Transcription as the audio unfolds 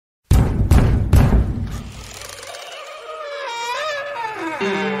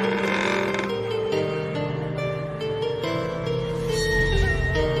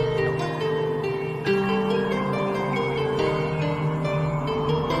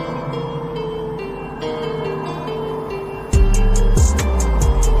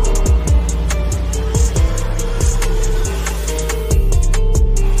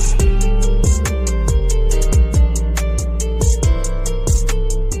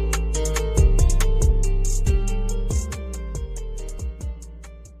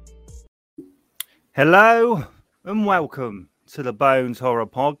Hello and welcome to the Bones Horror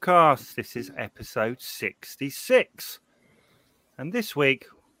Podcast. This is episode 66. And this week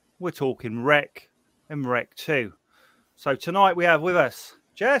we're talking Rec and Rec 2. So tonight we have with us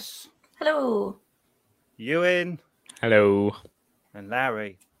Jess. Hello. Ewan. Hello. And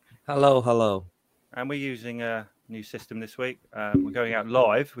Larry. Hello, hello. And we're using a new system this week. We're going out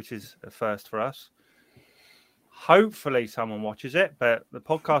live, which is a first for us. Hopefully someone watches it, but the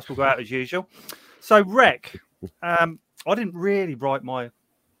podcast will go out as usual. So, Rec, I didn't really write my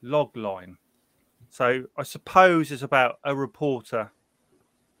log line. So, I suppose it's about a reporter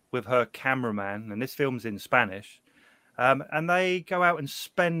with her cameraman, and this film's in Spanish. And they go out and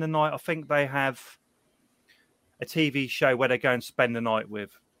spend the night. I think they have a TV show where they go and spend the night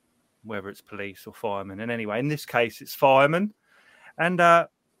with, whether it's police or firemen. And anyway, in this case, it's firemen. And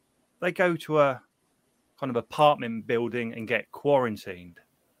they go to a kind of apartment building and get quarantined.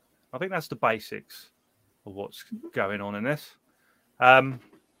 I think that's the basics of what's going on in this.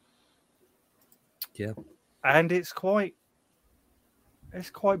 Yeah. And it's quite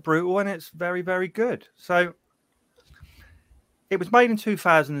brutal and it's very, very good. So it was made in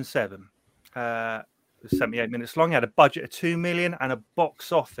 2007. It was 78 minutes long. It had a budget of 2 million and a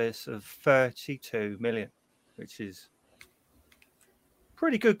box office of 32 million, which is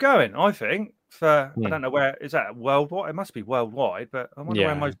pretty good going, I think. I don't know where is that worldwide. It must be worldwide, but I wonder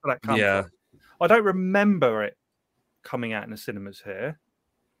where most of that comes from. I don't remember it coming out in the cinemas here.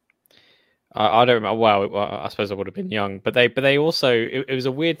 I don't remember. Well, I suppose I would have been young, but they also it was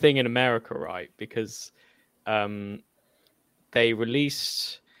a weird thing in America, right? Because they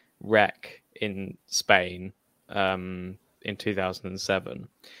released Rec in Spain in 2007,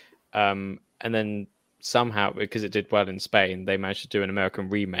 and then somehow because it did well in Spain, they managed to do an American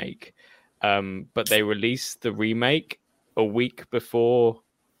remake. But they released the remake a week before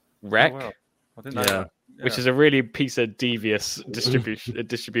Rec. Oh, wow. I didn't know that. Yeah. Which is a really piece of devious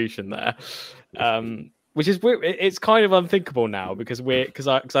distribution there. Which is weird. It's kind of unthinkable now because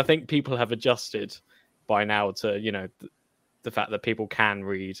I think people have adjusted by now to the fact that people can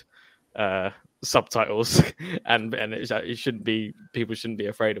read subtitles and it shouldn't be, people shouldn't be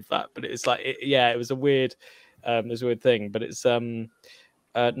afraid of that. But it's like it was a weird thing. But it's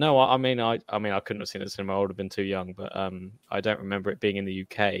no, I mean, I couldn't have seen it in cinema. I would have been too young, but I don't remember it being in the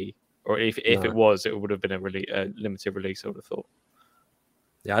UK. Or if it was, it would have been a limited release, I would have thought.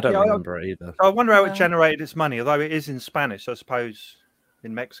 Yeah, I don't remember it either. I wonder how it generated its money, although it is in Spanish. I suppose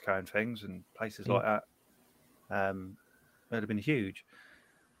in Mexico and things and places like that, it would have been huge.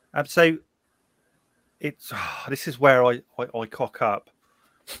 So it's this is where I cock up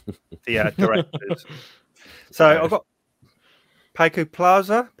the directors. So I've got Paco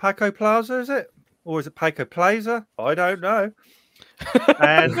Plaza, is it? Or is it Paco Plaza? I don't know.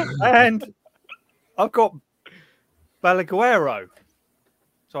 And I've got Balaguero.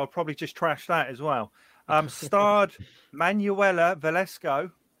 So I'll probably just trash that as well. Starred Manuela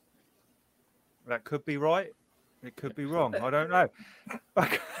Velasco. That could be right. It could be wrong. I don't know.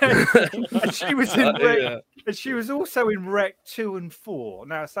 And she was in Rec, and she was also in Rec 2 and 4.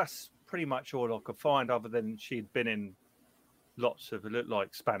 Now that's pretty much all I could find, other than she'd been in lots of, it looked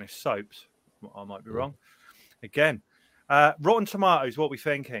like, Spanish soaps. I might be wrong. Again, Rotten Tomatoes, what are we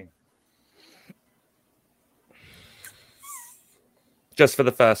thinking? Just for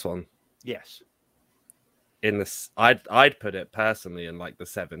the first one? Yes. In this, I'd put it personally in like the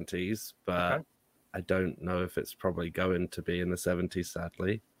 70s, but okay. I don't know if it's probably going to be in the 70s,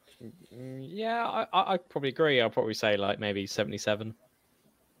 sadly. Yeah, I probably agree. I'll probably say like maybe 77.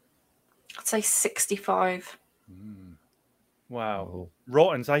 I'd say 65. Wow. Oh.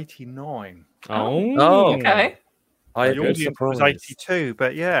 Rotten's 89. Oh. Okay. The audience was 82,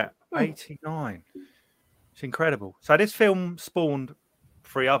 but yeah, 89. It's incredible. So this film spawned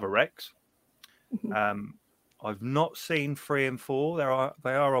 3 other Recs. I've not seen 3 and 4.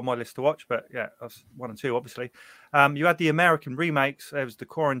 They are on my list to watch, but yeah, that's 1 and 2, obviously. You had the American remakes. There was The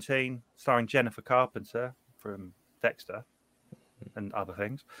Quarantine, starring Jennifer Carpenter from Dexter and other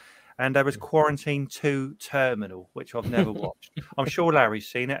things. And there was Quarantine 2 Terminal, which I've never watched. I'm sure Larry's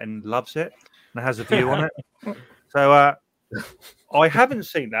seen it and loves it and has a view on it. So I haven't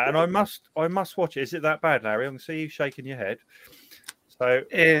seen that, and I must watch it. Is it that bad, Larry? I can see you shaking your head. So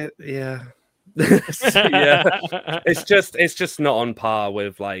yeah. Yeah, it's just not on par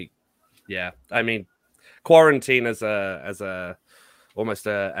with like, yeah. I mean, Quarantine as a almost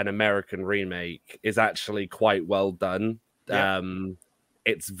an American remake is actually quite well done. Yeah.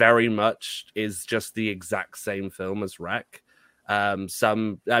 It's very much is just the exact same film as Wreck.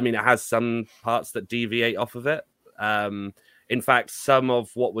 It has some parts that deviate off of it. In fact, some of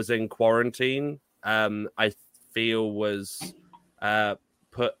what was in Quarantine, I feel was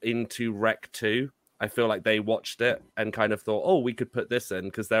put into Wreck 2. I feel like they watched it and kind of thought, oh, we could put this in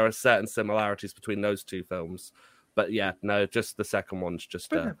because there are certain similarities between those two films. But yeah, no, just the second one's just...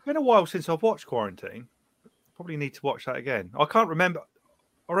 Been a while since I've watched Quarantine. Probably need to watch that again. I can't remember.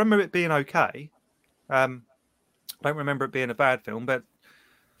 I remember it being okay. I don't remember it being a bad film, but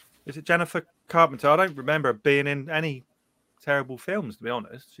is it Jennifer Carpenter? I don't remember her being in any terrible films, to be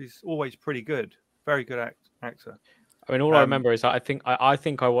honest. She's always pretty good. Very good actor. I mean, all I remember is I think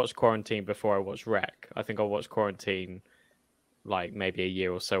I watched Quarantine before I watched Wreck. I think I watched Quarantine like maybe a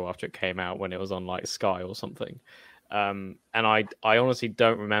year or so after it came out when it was on like Sky or something. And I honestly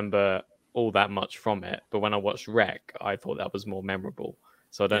don't remember all that much from it. But when I watched Wreck, I thought that was more memorable.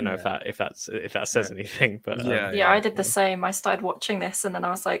 So I don't know if that says anything. But yeah, I did the same. I started watching this and then I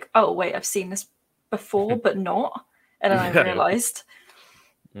was like, oh wait, I've seen this before, but not. And then I realised.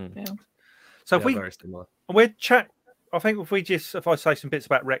 Yeah. So very similar. I think if I say some bits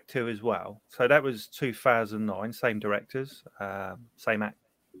about Wreck 2 as well. So that was 2009, same directors, same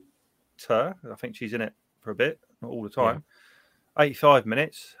actor. I think she's in it for a bit, not all the time. Yeah. 85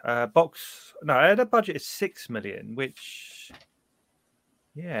 minutes. It had a budget of 6 million, which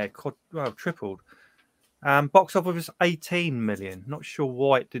tripled. Box office was 18 million. Not sure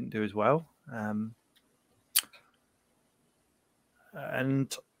why it didn't do as well.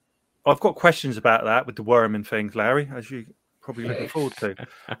 And I've got questions about that with the worm and things, Larry, as you probably looking forward to.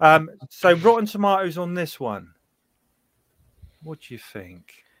 So Rotten Tomatoes on this one. What do you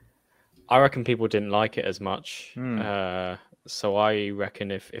think? I reckon people didn't like it as much. So I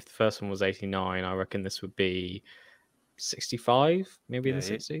reckon if the first one was 89, I reckon this would be 65, maybe in the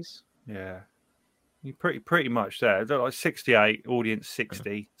 60s. Yeah. You're pretty much there. They're like 68, audience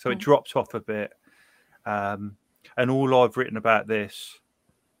 60. So it drops off a bit. And all I've written about this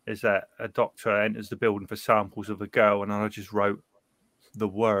is that a doctor enters the building for samples of a girl, and I just wrote the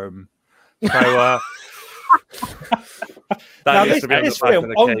worm. So now this film,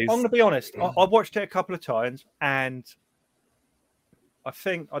 I'm going to be honest. I watched it a couple of times, and I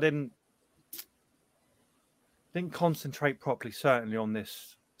think I didn't concentrate properly. Certainly on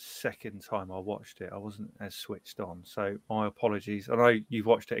this second time I watched it, I wasn't as switched on. So my apologies. I know you've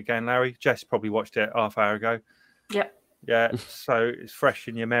watched it again, Larry. Jess probably watched it half hour ago. Yep. Yeah, so it's fresh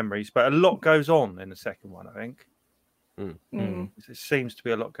in your memories, but a lot goes on in the second one, I think. It seems to be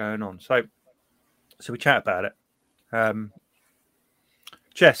a lot going on. So we chat about it.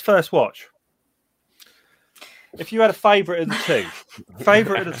 Jess, first watch. If you had a favourite of the two,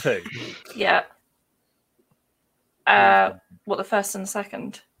 Yeah. What, the first and the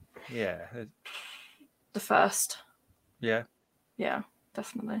second? Yeah. The first. Yeah. Yeah,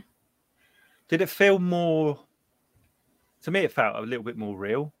 definitely. Did it feel more? To me, it felt a little bit more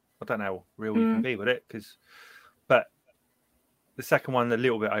real. I don't know how real you can be with it, but the second one a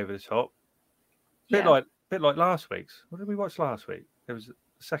little bit over the top. Bit like last week's. What did we watch last week? The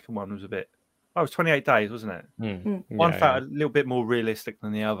second one was a bit. Oh, it was 28 Days, wasn't it? One felt a little bit more realistic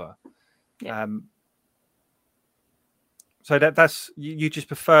than the other. Yeah. So that's you just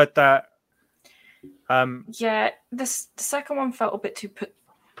preferred that. Yeah, the second one felt a bit too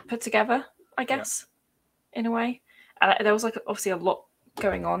put together, I guess, in a way. And there was like obviously a lot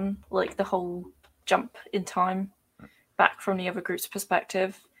going on, like the whole jump in time back from the other group's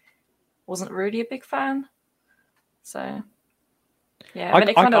perspective. Wasn't really a big fan. So yeah,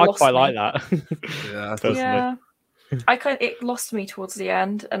 it kind of lost quite me. Like that. Yeah, it lost me towards the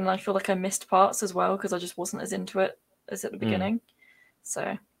end, and I feel like I missed parts as well because I just wasn't as into it as at the beginning.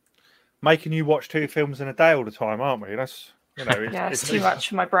 So making you watch 2 films in a day all the time, aren't we? That's it's too much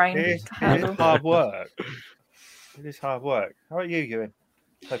for my brain to handle. It's hard work. It is hard work. How are you, Ewan?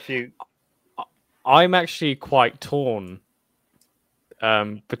 I'm actually quite torn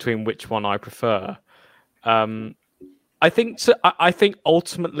between which one I prefer. I think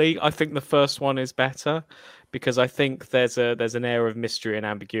ultimately, I think the first one is better because I think there's an air of mystery and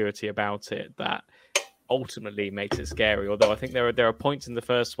ambiguity about it that ultimately makes it scary. Although I think there are points in the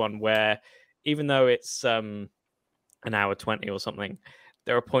first one where, even though it's an hour 20 or something,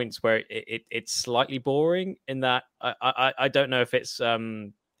 there are points where it's slightly boring in that I don't know if it's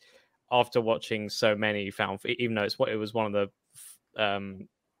after watching so many found, even though it was one of the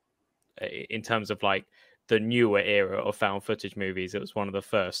in terms of like the newer era of found footage movies, it was one of the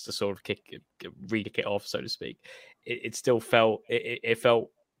first to sort of really kick it off, so to speak. It still felt it felt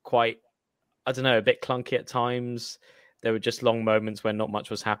quite, I don't know, a bit clunky at times. There were just long moments where not much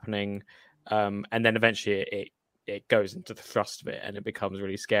was happening, and then eventually it goes into the thrust of it and it becomes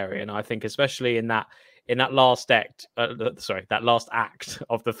really scary. And I think especially in that last act, that last act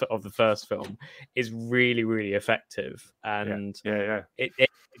of the first film is really, really effective. And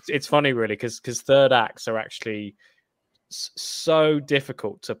it's funny really because third acts are actually so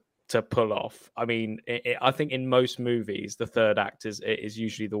difficult to pull off. I mean, I think in most movies the third act is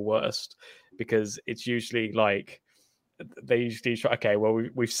usually the worst, because it's usually like they usually try, okay, well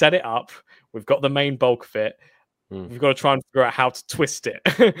we've set it up, we've got the main bulk of it, we've got to try and figure out how to twist it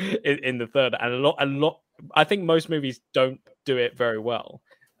in the third. And a lot I think most movies don't do it very well,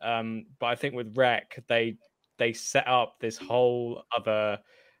 but I think with Rec they set up this whole other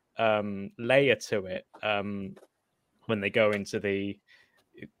layer to it when they go into the,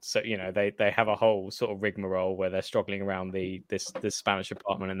 so you know they have a whole sort of rigmarole where they're struggling around this Spanish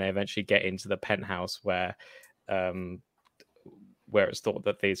apartment, and they eventually get into the penthouse where it's thought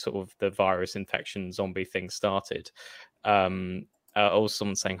that the virus infection zombie thing started. Someone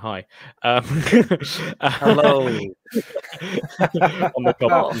saying hi. Hello. On the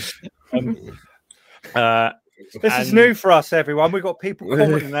top. This is new for us, everyone. We've got people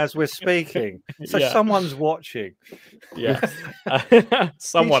commenting as we're speaking, so someone's watching. Yeah,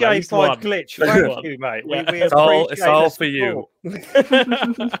 someone. DJ Five Glitch, thank you, mate. Yeah. It's all for you.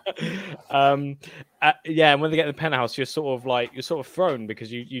 And when they get to the penthouse, you're sort of thrown,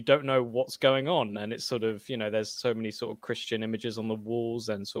 because you don't know what's going on, and it's sort of, there's so many sort of Christian images on the walls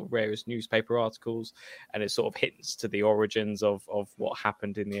and sort of various newspaper articles, and it sort of hints to the origins of what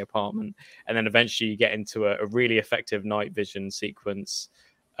happened in the apartment. And then eventually you get into a really effective night vision sequence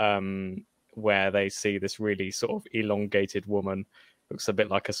where they see this really sort of elongated woman. Looks a bit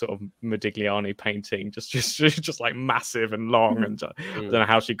like a sort of Modigliani painting, just like massive and long, and I don't know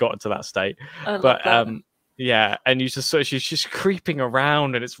how she got into that state. But and you just sort of, she's just creeping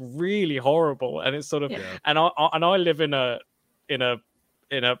around, and it's really horrible. And it's sort of, and I live in a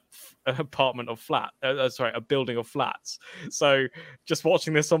apartment of a building of flats. So just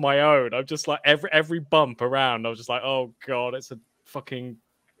watching this on my own, I'm just like every bump around, I was just like, oh god, it's a fucking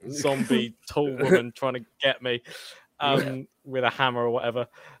zombie tall woman trying to get me. With a hammer or whatever.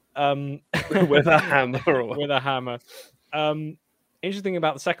 With a hammer. Interesting thing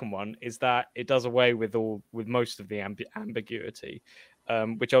about the second one is that it does away with most of the ambiguity,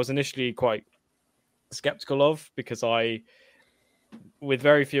 which I was initially quite skeptical of, because with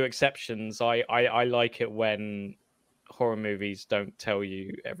very few exceptions, I like it when horror movies don't tell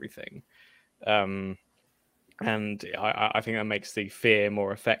you everything. And I think that makes the fear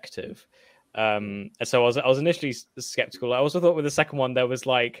more effective. So I was initially skeptical. I also thought with the second one there was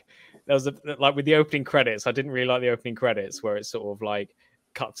like with the opening credits, I didn't really like the opening credits, where it's sort of like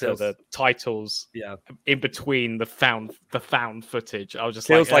cut to the titles in between the found footage. I was just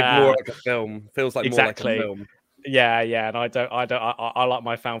feels like more like a film. Feels like exactly. More like a film. Yeah, and I like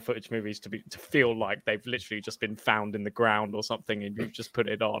my found footage movies to feel like they've literally just been found in the ground or something, and you've just put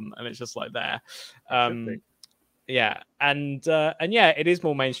it on, and it's just like there. Yeah, and it is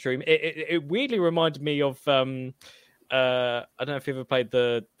more mainstream. It weirdly reminded me of I don't know if you ever played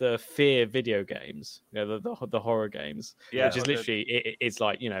the Fear video games, the horror games, which is literally it's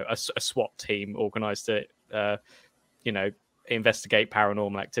like a SWAT team organized to investigate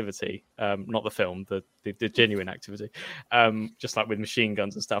paranormal activity, not the film, the genuine activity, just like with machine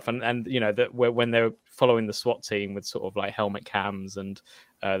guns and stuff, and that when they're following the SWAT team with sort of like helmet cams, and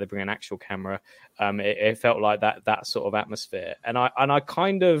they bring an actual camera, it felt like that sort of atmosphere. And I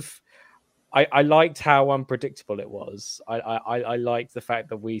kind of I liked how unpredictable it was. I liked the fact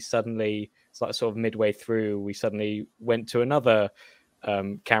that we suddenly, it's like sort of midway through, we suddenly went to another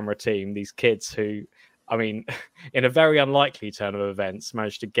camera team, these kids who, I mean, in a very unlikely turn of events,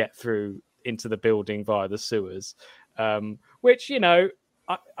 managed to get through into the building via the sewers, which I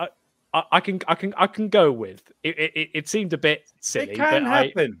can go with. It seemed a bit silly. It can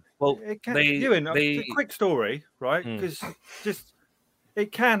happen. It can. A quick story, right? Because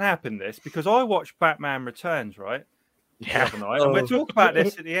it can happen. This because I watched Batman Returns, right? The other night, and we'll talk about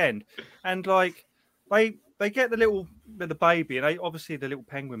this at the end. And like they get the little with the baby, and obviously the little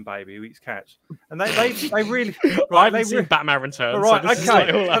penguin baby who eats cats, and they really I haven't seen Batman Returns. Right, so this is okay.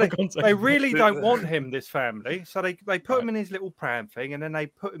 like all out of So context. they really don't want him, this family, so they put him in his little pram thing, and then they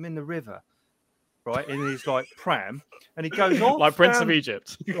put him in the river, right, in his like pram, and he goes off like Prince down, of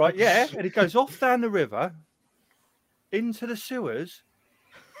Egypt, right? Yeah, and he goes off down the river into the sewers,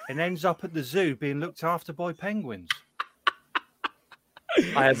 and ends up at the zoo being looked after by penguins.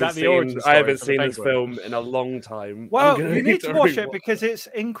 I haven't seen this film in a long time. Well, you need to watch it because it's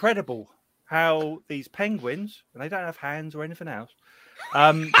incredible how these penguins, and they don't have hands or anything else,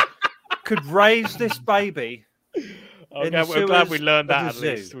 could raise this baby. Okay, we're glad we learned that at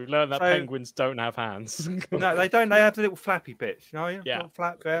least. We've learned that penguins don't have hands. No, they don't. They have the little flappy bits. You know, yeah,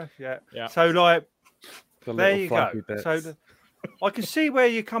 flap there. Yeah. So like, there you go. Bits. So I can see where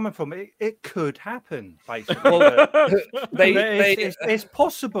you're coming from. It could happen, basically. It's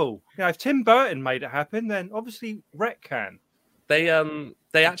possible. You know, if Tim Burton made it happen, then obviously Rec can. They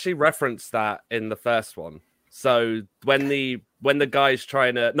actually reference that in the first one. So when the guy's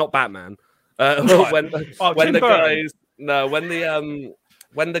trying to, not Batman, when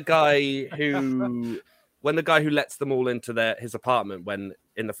the guy who lets them all into his apartment, when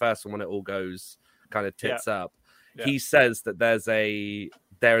in the first one when it all goes kind of tits up. Yeah. He says that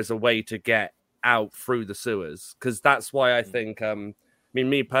there is a way to get out through the sewers, because that's why I think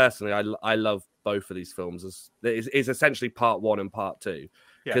me personally, I love both of these films. It's essentially part one and part two,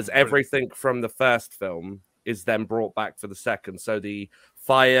 because everything from the first film is then brought back for the second. So the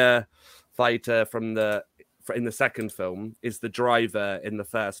firefighter in the second film is the driver in the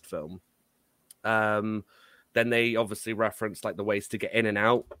first film. Then they obviously reference like the ways to get in and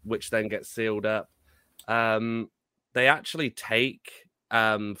out, which then gets sealed up. They actually take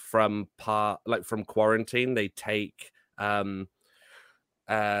from Quarantine, they take the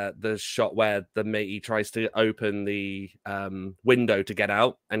shot where the matey tries to open the window to get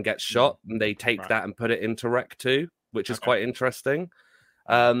out and get shot, and they take that and put it into Rec 2, which is quite interesting.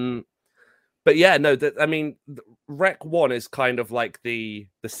 But yeah, no, Rec 1 is kind of like the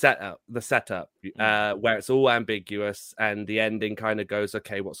setup, where it's all ambiguous and the ending kind of goes,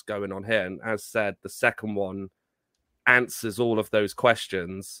 okay, what's going on here? And as said, the second one answers all of those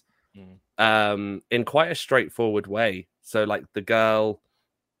questions in quite a straightforward way. So like the girl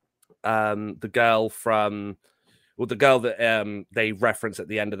that they reference at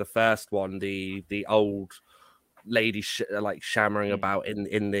the end of the first one, the old lady shammering about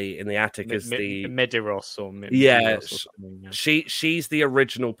in the attic is the Medeiros or she's the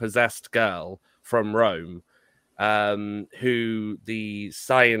original possessed girl from Rome, who the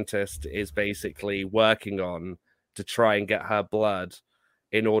scientist is basically working on to try and get her blood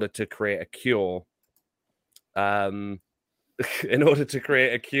in order to create a cure. And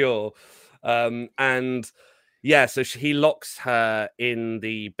so he locks her in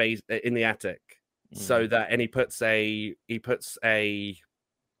the attic. So that, and he puts a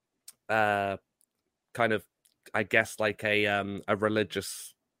kind of, I guess, like a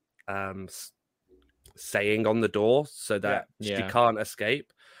religious saying on the door, so that she can't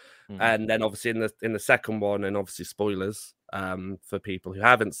escape. And then obviously in the second one, and obviously spoilers for people who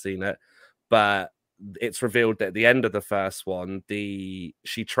haven't seen it, but it's revealed that at the end of the first one, she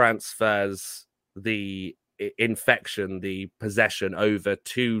transfers the infection, the possession, over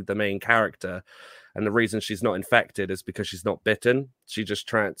to the main character. And the reason she's not infected is because she's not bitten. She just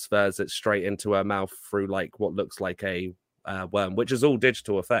transfers it straight into her mouth through like what looks like a worm, which is all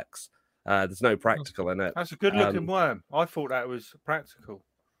digital effects. There's no practical in it. That's a good looking worm. I thought that was practical.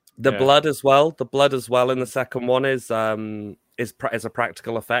 The blood as well in the second one is a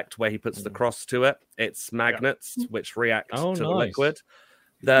practical effect where he puts the cross to it. It's magnets which react to the liquid.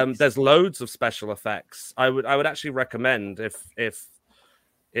 There's loads of special effects. I would actually recommend if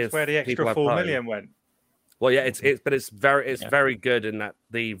where the extra 4 million went. Well, yeah, it's very good in that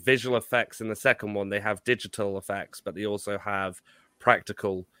the visual effects in the second one, they have digital effects, but they also have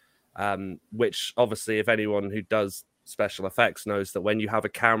practical, which obviously if anyone who does special effects knows that when you have a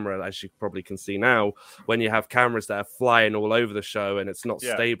camera, as you probably can see now, when you have cameras that are flying all over the show and it's not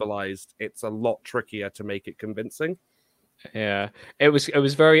stabilized, it's a lot trickier to make it convincing. Yeah, it was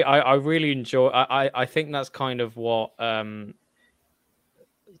very, I really enjoy, I think that's kind of what in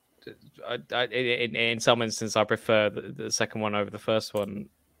some instances I prefer the second one over the first one,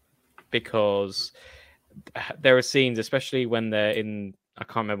 because there are scenes, especially when they're in, I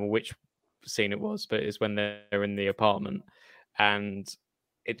can't remember which scene it was, but it's when they're in the apartment, and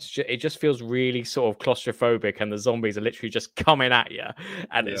it just feels really sort of claustrophobic, and the zombies are literally just coming at you,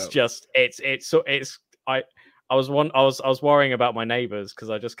 and it's I was worrying about my neighbors because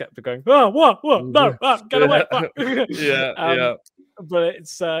I just kept going, oh, what, no, get away. Yeah. But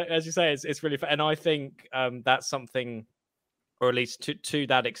it's as you say, it's really fun. And I think that's something, or at least to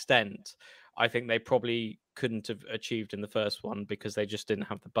that extent, I think they probably couldn't have achieved in the first one because they just didn't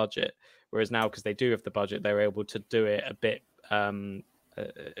have the budget. Whereas now, because they do have the budget, they're able to do it a bit,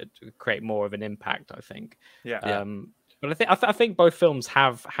 create more of an impact, I think. Yeah. But I think both films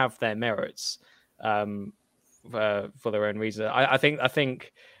have their merits for their own reason. I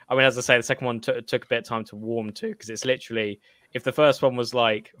think. I mean, as I say, the second one took a bit of time to warm to because it's literally, if the first one was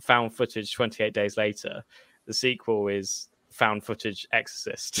like found footage 28 days later, the sequel is found footage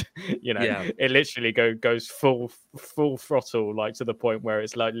Exorcist. It literally goes full throttle, like to the point where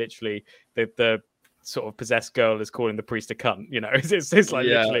it's like literally the sort of possessed girl is calling the priest a cunt. It's like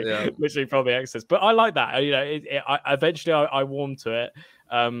literally from the Exorcist. But I like that. Eventually I warmed to it,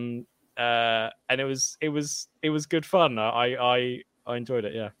 and it was good fun. I enjoyed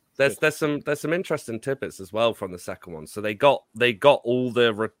it. Yeah. There's some interesting tidbits as well from the second one. So they got all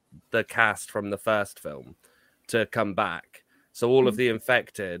the cast from the first film to come back. So all of the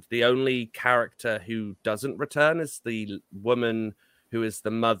infected. The only character who doesn't return is the woman who is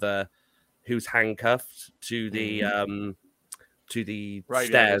the mother, who's handcuffed to the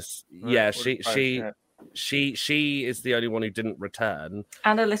stairs. Yeah, she is the only one who didn't return.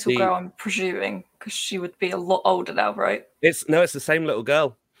 And a little girl, I'm presuming, because she would be a lot older now, right? It's the same little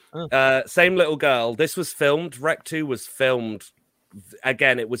girl. Oh. Same little girl. This was filmed. Rec 2 was filmed.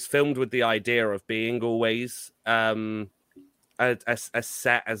 Again, it was filmed with the idea of being always a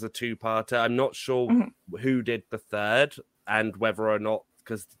set as a two-parter. I'm not sure who did the third and whether or not,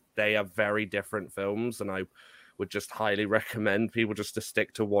 because they are very different films, and I would just highly recommend people just to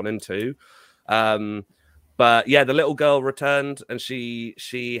stick to 1 and 2. But yeah, the little girl returned, and she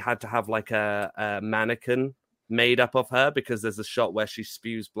had to have like a mannequin made up of her because there's a shot where she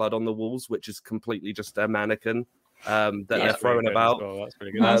spews blood on the walls, which is completely just a mannequin that they're throwing about. Well. That's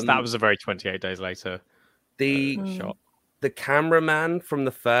pretty good. That was a very 28 days later shot. The cameraman from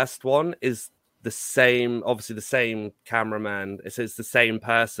the first one is the same, obviously the same cameraman. It's the same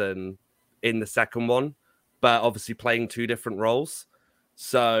person in the second one, but obviously playing 2 different roles.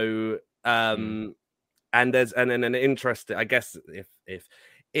 So, and there's an interesting, I guess,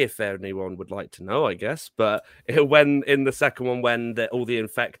 if anyone would like to know, I guess, but when in the second one, when all the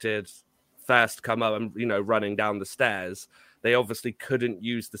infected first come up and running down the stairs, they obviously couldn't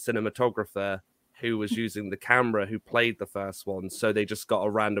use the cinematographer who was using the camera who played the first one, so they just got a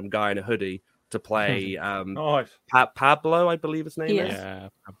random guy in a hoodie to play Pablo, I believe his name is. Yeah,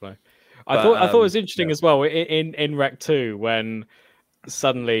 Pablo. I thought it was interesting as well in Rec 2 when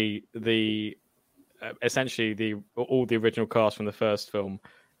suddenly essentially all the original cast from the first film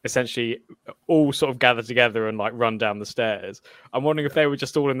essentially all sort of gather together and like run down the stairs. I'm wondering if they were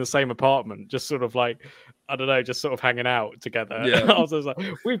just all in the same apartment, just sort of like, I don't know, just sort of hanging out together. Yeah. I was just like,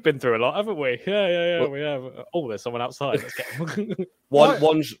 we've been through a lot, haven't we? Yeah, we have. Oh, there's someone outside. Let's get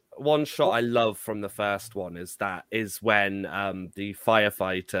one shot I love from the first one is when the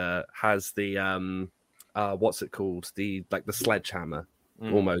firefighter has the what's it called? The sledgehammer.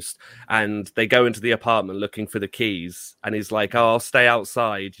 Almost, and they go into the apartment looking for the keys, and he's like, "Oh, I'll stay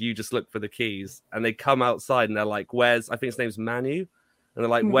outside. You just look for the keys." And they come outside, and they're like, "Where's?" I think his name's Manu, and they're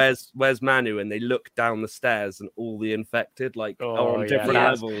like, "Where's Manu?" And they look down the stairs, and all the infected are on different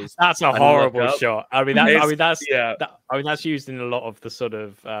levels. That's a horrible shot. I mean, that's used in a lot of the sort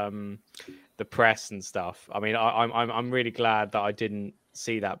of the press and stuff. I mean, I'm really glad that I didn't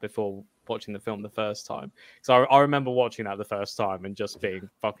see that before watching the film the first time, so I remember watching that the first time and just being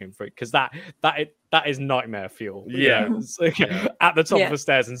fucking freaked because that is nightmare fuel. At the top of the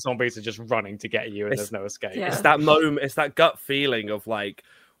stairs and zombies are just running to get you and there's no escape. It's that moment, it's that gut feeling of like,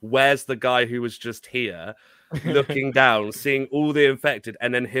 where's the guy who was just here looking down, seeing all the infected,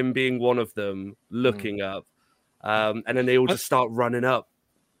 and then him being one of them looking up, and then they all just start running up.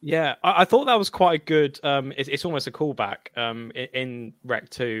 Yeah, I thought that was quite a good. It's almost a callback in Rec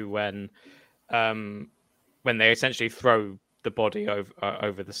 2 when they essentially throw the body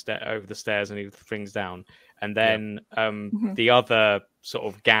over the stairs and he flings down, and then the other sort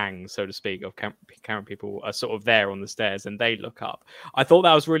of gang, so to speak, of camera people are sort of there on the stairs and they look up. I thought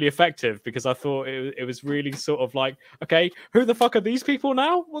that was really effective because I thought it was really sort of like, okay, who the fuck are these people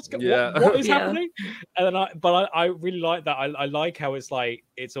now? What is happening? And then I really like that. I like how it's like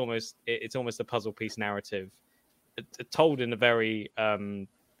it's almost a puzzle piece narrative told in a very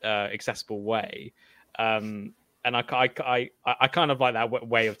accessible way. And I kind of like that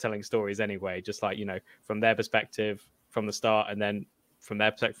way of telling stories anyway, just like, from their perspective from the start, and then from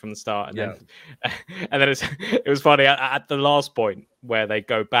their perspective from the start, and then and then it was funny at the last point where they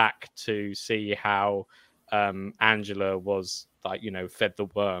go back to see how Angela was like, fed the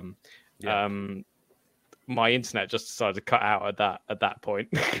worm. Yeah. My internet just decided to cut out at that point,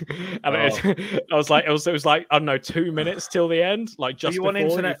 and I was like, it was like, I don't know, 2 minutes till the end, like just were you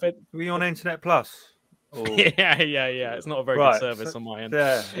before. On internet? Were you on Internet Plus? Or... yeah. It's not a very good service on my end.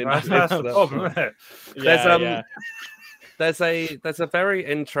 Yeah, that's the problem, isn't it? There's a very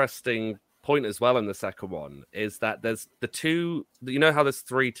interesting point as well in the second one, is that there's the two. How there's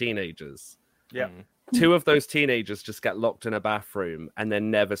 3 teenagers. Yeah. 2 of those teenagers just get locked in a bathroom and they're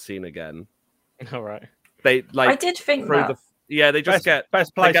never seen again. All right. They I did think that. They just get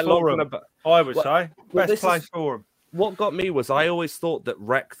best place for them. I would say best place for them. What got me was I always thought that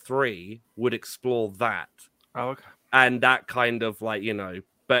Rec 3 would explore that. Oh, okay. And that kind of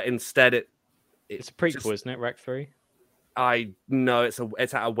but instead it's a prequel, isn't it? Rec 3. I know it's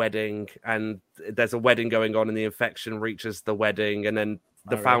at a wedding, and there's a wedding going on, and the infection reaches the wedding, and then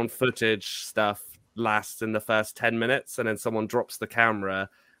the found footage stuff lasts in the first 10 minutes, and then someone drops the camera,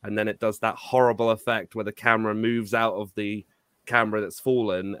 and then it does that horrible effect where the camera moves out of the camera that's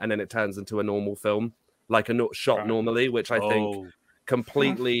fallen, and then it turns into a normal film, like a shot normally, which I think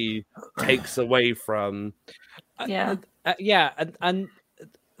completely takes away from. And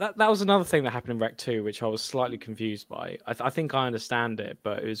that was another thing that happened in Rec 2, which I was slightly confused by. I think I understand it,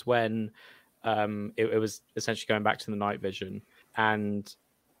 but it was when it was essentially going back to the night vision, and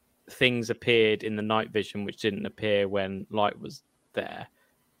things appeared in the night vision which didn't appear when light was there.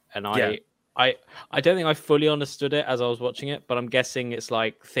 And I don't think I fully understood it as I was watching it, but I'm guessing it's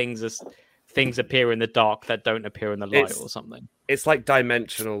like things appear in the dark that don't appear in the light or something. It's like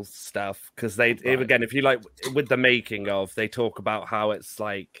dimensional stuff, because again, if you like with the making of, they talk about how it's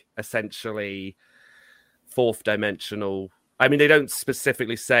like essentially 4th dimensional. I mean, they don't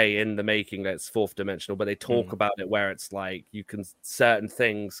specifically say in the making that it's 4th dimensional, but they talk about it where it's like you can certain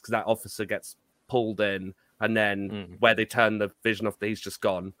things, because that officer gets pulled in, and then where they turn the vision off, he's just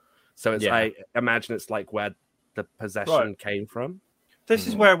gone. So it's I imagine it's like where the possession came from. This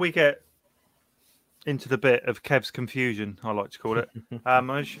is where we get into the bit of Kev's confusion, I like to call it.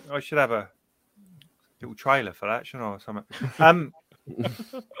 I should have a little trailer for that, shouldn't I, or something?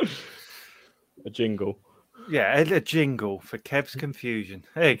 A jingle. Yeah, a jingle for Kev's confusion.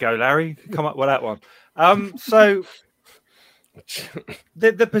 There you go, Larry. Come up with that one. So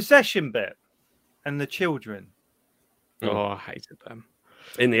the possession bit and the children. Oh, I hated them.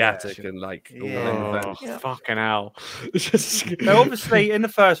 In the attic and fucking hell. So obviously in the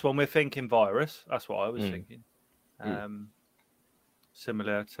first one we're thinking virus. That's what I was thinking.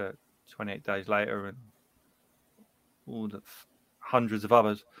 Similar to 28 Days Later and all the hundreds of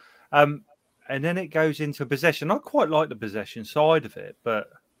others. And then it goes into possession. I quite like the possession side of it, but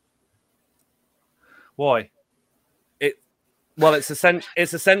why? It's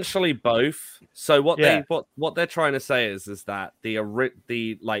essentially both. So what they're trying to say is that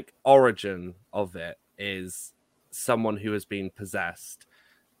the like origin of it is someone who has been possessed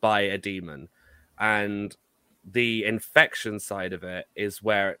by a demon, and the infection side of it is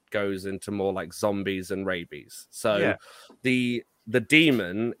where it goes into more like zombies and rabies. So the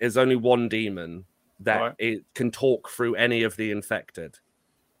demon is only one demon that it can talk through any of the infected.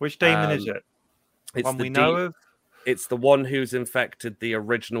 Which demon is it? It's one we know of. It's the one who's infected the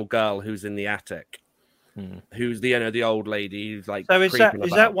original girl who's in the attic, who's the old lady who's like. So is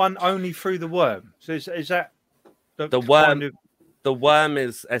that one only through the worm? So is that the worm? Kind of... The worm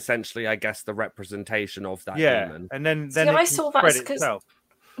is essentially, I guess, the representation of that demon. And then I saw that because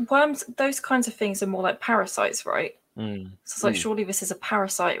worms, those kinds of things are more like parasites, right? So it's like surely this is a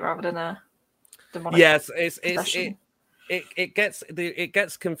parasite rather than a demonic. Yes, it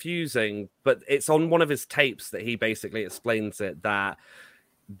gets confusing, but it's on one of his tapes that he basically explains it, that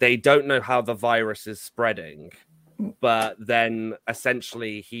they don't know how the virus is spreading, but then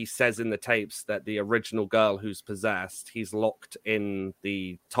essentially he says in the tapes that the original girl who's possessed, he's locked in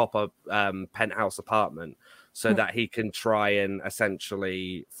the top of penthouse apartment so that he can try and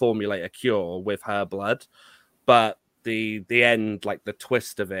essentially formulate a cure with her blood. But the end, like the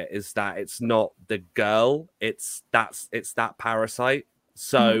twist of it, is that it's not the girl, it's that parasite.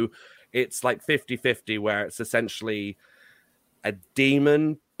 So it's like 50-50, where it's essentially a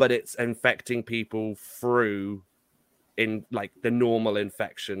demon, but it's infecting people through in like the normal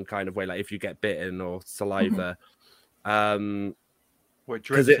infection kind of way, like if you get bitten or saliva. Where it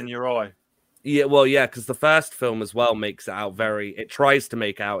drips in your eye. Yeah, well, yeah, because the first film as well makes it out it tries to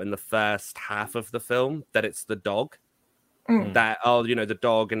make out in the first half of the film that it's the dog. That the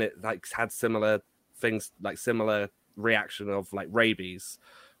dog, and it like had similar things, like similar reaction of like rabies.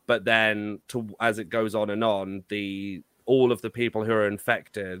 But then as it goes on and on, all of the people who are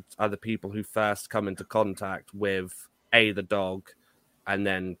infected are the people who first come into contact with the dog, and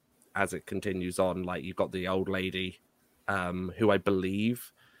then as it continues on, like you've got the old lady who I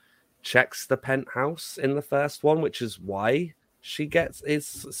believe checks the penthouse in the first one, which is why she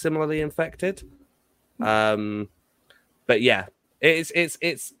is similarly infected. But yeah,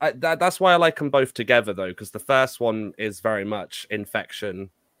 that's why I like them both together though, because the first one is very much infection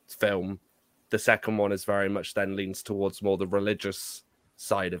film. The second one is very much then leans towards more the religious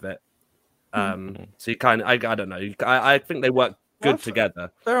side of it. So you kind of, I don't know, I think they work good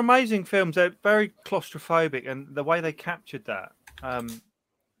together. They're amazing films. They're very claustrophobic, and the way they captured that,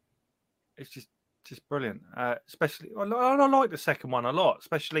 it's just brilliant. Especially, I like the second one a lot,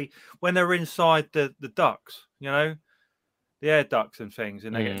 especially when they're inside the ducts, you know, the air ducts and things,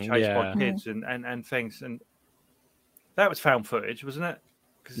 and they get chased by kids and things. And that was found footage, wasn't it?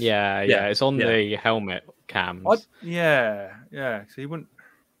 Yeah, it's on the helmet cams. So you wouldn't.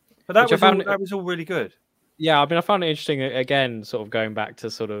 But that was all really good. Yeah, I mean, I found it interesting again, sort of going back to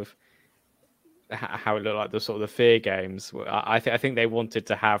sort of how it looked like the sort of the Fear games. I think they wanted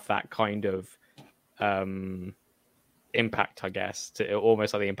to have that kind of impact, I guess, to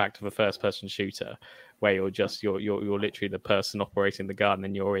almost like the impact of a first-person shooter, where you're literally the person operating the gun,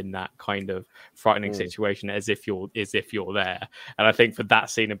 and you're in that kind of frightening situation as if you're there. And I think for that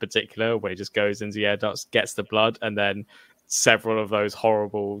scene in particular, where it just goes into the air ducts, gets the blood, and then several of those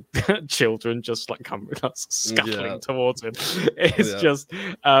horrible children just like come scuttling towards him. It's just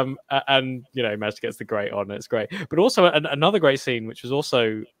and you know, Magic gets the grate on. It's great, but also another great scene, which was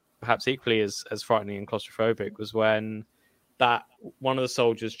also perhaps equally as frightening and claustrophobic, was when that one of the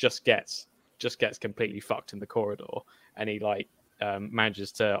soldiers just gets completely fucked in the corridor, and he like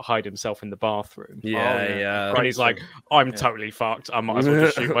manages to hide himself in the bathroom. And he's like, I'm totally fucked. I might as well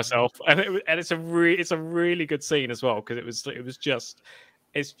just shoot myself. And it's a really good scene as well, because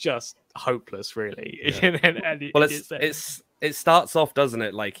it's just hopeless, really. It starts off, doesn't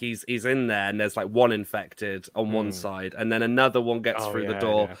it? Like he's in there, and there's like one infected on one side, and then another one gets through the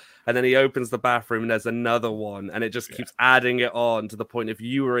door, and then he opens the bathroom, and there's another one, and it just keeps adding it on to the point if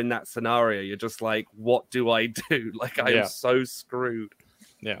you were in that scenario, you're just like, what do I do? Like I am so screwed.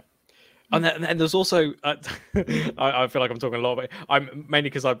 Yeah. And there's also I feel like I'm talking a lot about it. I'm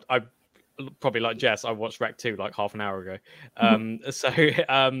mainly because I probably like Jess, I watched Rec 2 like half an hour ago.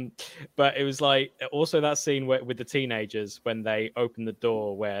 But it was like also that scene with the teenagers when they open the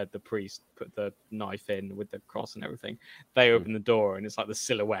door where the priest put the knife in with the cross and everything. They open the door, and it's like the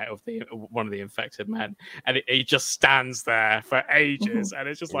silhouette of one of the infected men, and he just stands there for ages, and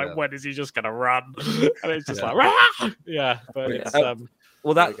it's just like, when is he just gonna run? And it's just like, but it's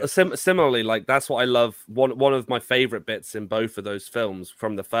well, that similarly, like that's what I love. One of my favorite bits in both of those films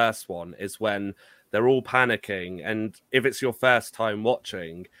from the first one is when they're all panicking, and if it's your first time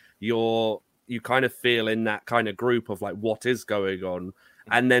watching, you kind of feel in that kind of group of like what is going on,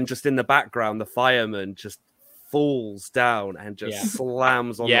 and then just in the background, the fireman just falls down and just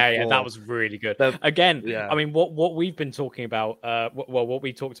slams on the floor. Yeah, that was really good. I mean, what we've been talking about, what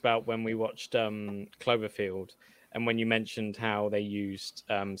we talked about when we watched Cloverfield. And when you mentioned how they used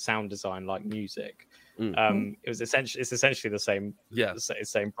sound design like music, it's essentially the same,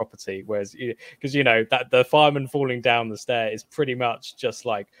 same property. Whereas, because you know that the fireman falling down the stair is pretty much just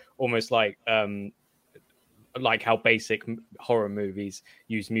like almost like how basic horror movies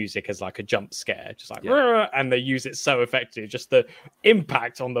use music as like a jump scare, just like, and they use it so effectively. Just the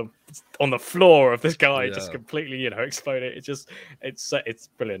impact on the floor of this guy just completely, exploded. It's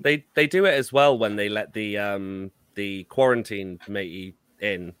brilliant. They do it as well when they let the quarantine matey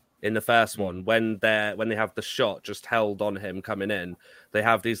in the first one, when they have the shot just held on him coming in, they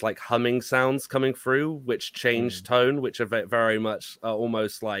have these like humming sounds coming through which change tone, which are very much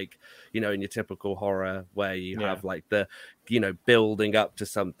almost like, in your typical horror where you have like the building up to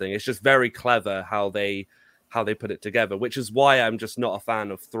something. It's just very clever how they put it together, which is why I'm just not a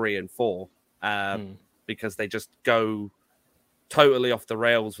fan of 3 and 4, because they just go totally off the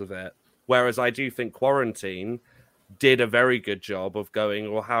rails with it. Whereas I do think Quarantine did a very good job of going,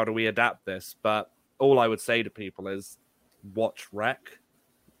 well, how do we adapt this? But all I would say to people is watch Rec.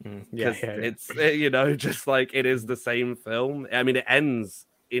 It's, just like it is the same film. I mean, it ends,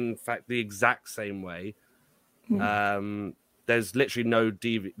 in fact, the exact same way. There's literally no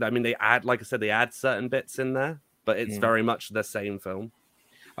I mean, they add certain bits in there, but it's very much the same film.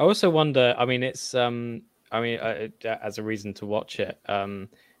 I also wonder, I mean, it's, as a reason to watch it,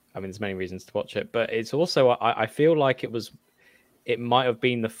 there's many reasons to watch it, but it's also, I feel like it might have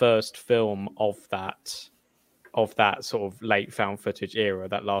been the first film of that of that sort of late found footage era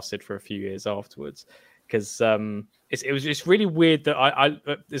that lasted for a few years afterwards. Because it's really weird that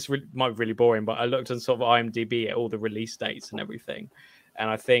might be really boring, but I looked on sort of IMDb at all the release dates and everything, and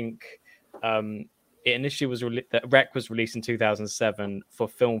I think it initially was that Rec was released in 2007 for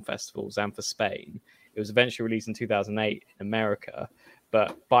film festivals and for Spain. It was eventually released in 2008 in America,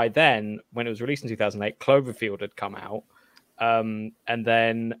 but by then, when it was released in 2008, Cloverfield had come out, and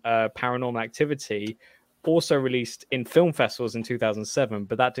then Paranormal Activity also released in film festivals in 2007,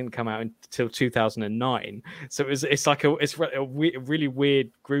 but that didn't come out until 2009. So it's a really weird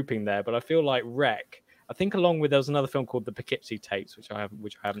grouping there. But I feel like Rec, I think along with there was another film called The Poughkeepsie Tapes, which I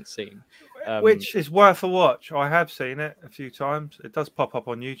haven't seen, which is worth a watch. I have seen it a few times. It does pop up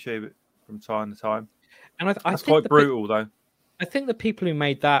on YouTube from time to time, and I that's think quite brutal though. I think the people who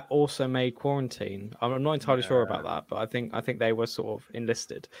made that also made Quarantine. I'm not entirely sure about that, but I think they were sort of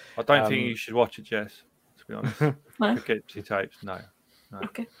enlisted. I don't think you should watch it, Jess. To be honest, Poughkeepsie Tapes, no.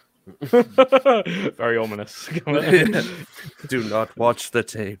 Okay. Very ominous. Do not watch the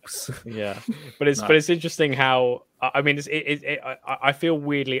tapes. Yeah, but it's interesting how I mean I feel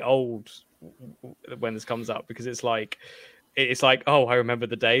weirdly old when this comes up, because it's like oh, I remember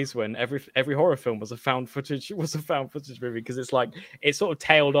the days when every horror film was a found footage movie, because it's like it sort of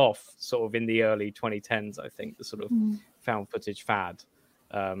tailed off sort of in the early 2010s. I think the sort of found footage fad.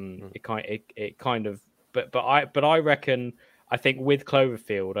 It kind of but I reckon, I think with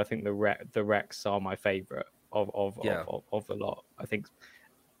Cloverfield, I think the Recs are my favorite of the lot. I think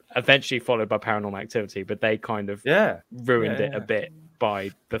eventually followed by Paranormal Activity, but they kind of ruined it a bit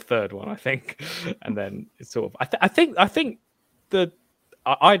by the third one, I think. And then it's sort of I think I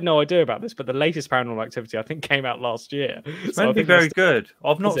had no idea about this, but the latest Paranormal Activity I think came out last year. It's meant to be very good.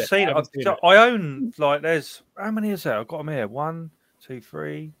 I've not seen it. I own, like, there's, how many is there? I've got them here. 1, 2,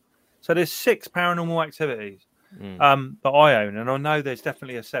 3. So there's 6 Paranormal Activities that I own, and I know there's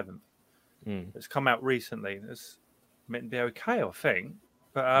definitely a 7th that's come out recently. It's meant to be okay, I think,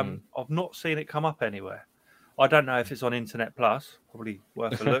 but I've not seen it come up anywhere. I don't know if it's on Internet Plus. Probably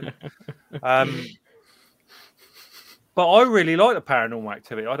worth a look. But I really like the Paranormal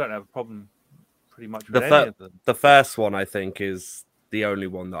Activity. I don't have a problem pretty much with any of them. The first one, I think, is the only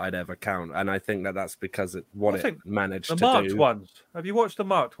one that I'd ever count, and I think that's because it managed to do. The marked ones. Have you watched the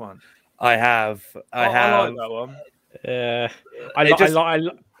marked ones? I have. I like that one.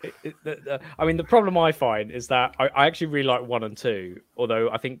 I mean, the problem I find is that I actually really like 1 and 2, although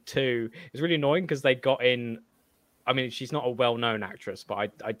I think 2 is really annoying because they got in. I mean, she's not a well-known actress,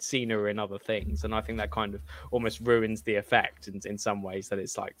 but I'd seen her in other things, and I think that kind of almost ruins the effect in some ways, that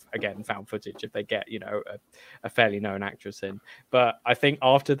it's like, again, found footage if they get, a fairly known actress in. But I think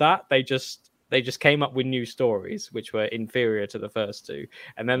after that, they just came up with new stories which were inferior to the first 2,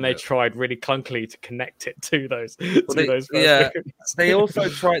 and then they tried really clunkily to connect it to those. They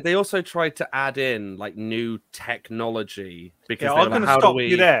also tried to add in like new technology, because I'm going to stop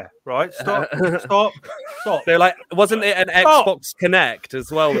you there, right? Stop. They're like, wasn't it an Xbox Connect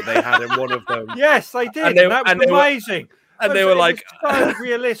as well that they had in one of them? Yes, they did. And that was amazing. And they were like, so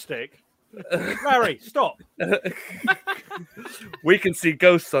realistic. Larry, stop. We can see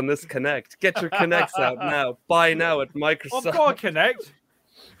ghosts on this Connect. Get your Connects out now. Buy now at Microsoft. I've got a Connect.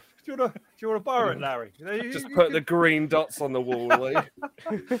 Do you want to borrow it, Larry? Just put the green dots on the wall. Like.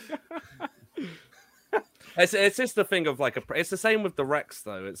 It's just the thing of like it's the same with the Recs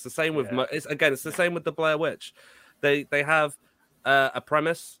though. It's the same with it's the same with the Blair Witch. They have a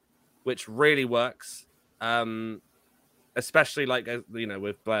premise which really works. Especially like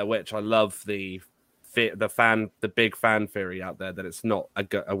with Blair Witch, I love the big fan theory out there that it's not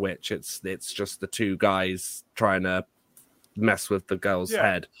a witch. It's just the 2 guys trying to mess with the girl's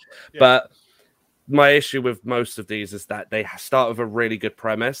head. Yeah. But my issue with most of these is that they start with a really good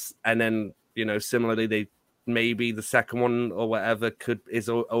premise, and then similarly maybe the second one or whatever is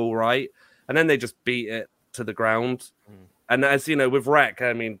all right, and then they just beat it to the ground. And as you know, with Rec,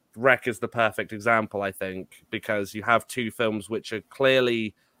 I mean, Rec is the perfect example, I think, because you have 2 films which are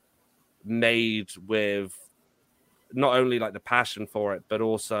clearly made with not only like the passion for it, but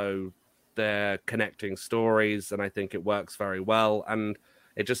also they're connecting stories, and I think it works very well. And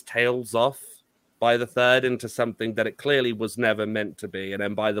it just tails off by the 3rd into something that it clearly was never meant to be. And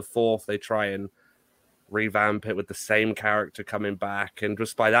then by the 4th, they try and revamp it with the same character coming back. And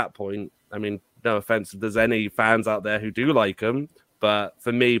just by that point, I mean, no offense if there's any fans out there who do like them, but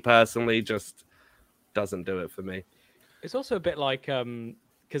for me personally, just doesn't do it for me. It's also a bit like,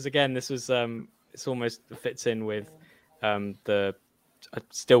 because again, this was, it's almost fits in with the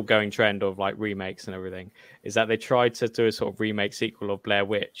still going trend of like remakes and everything, is that they tried to do a sort of remake sequel of Blair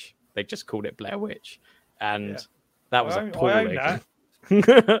Witch. They just called it Blair Witch. and that was I own appalling. that.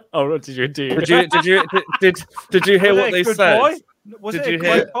 Oh, did you do? Did you hear what they said? Was Did it you a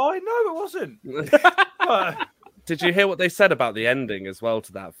hear- great buy? No, it wasn't. Did you hear what they said about the ending as well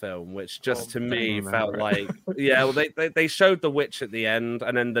to that film, which just to me felt like, yeah, well, they showed the witch at the end,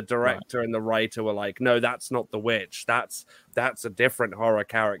 and then the director and the writer were like, no, that's not the witch. That's a different horror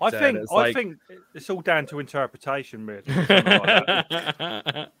character. I think it's all down to interpretation, really.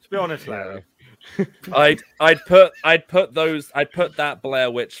 To be honest, Larry. I'd put that Blair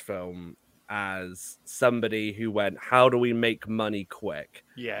Witch film as somebody who went, how do we make money quick?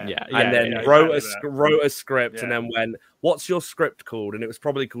 And then wrote a script and then went, what's your script called? And it was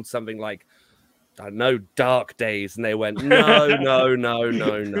probably called something like, I don't know, Dark Days. And they went, no.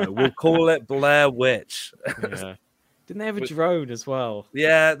 We'll call it Blair Witch. Yeah. Didn't they have a drone as well?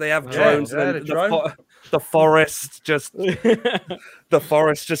 Yeah, they have drones. Yeah, And the forest just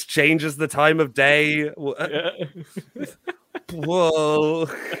changes the time of day. Whoa.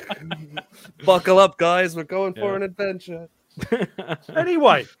 Buckle up, guys. We're going for an adventure.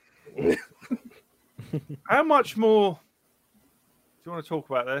 Anyway, how much more do you want to talk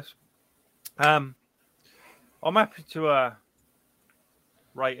about this? I'm happy to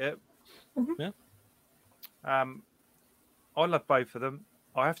rate it. Yeah. I love both of them.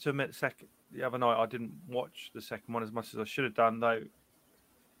 I have to admit, the other night I didn't watch the second one as much as I should have done, though.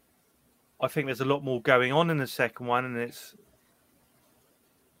 I think there's a lot more going on in the second one, and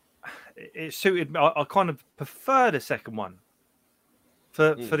it suited me. I kind of prefer the second one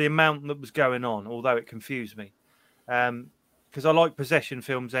for the amount that was going on, although it confused me. Because I like possession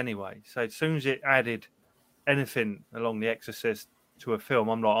films anyway. So as soon as it added anything along The Exorcist to a film,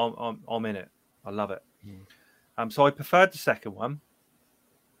 I'm like, I'm in it. I love it. So I preferred the second one.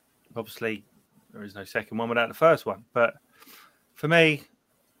 Obviously, there is no second one without the first one. But for me,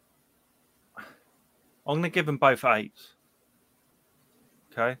 I'm going to give them both 8s.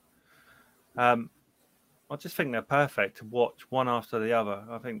 Okay. I just think they're perfect to watch one after the other.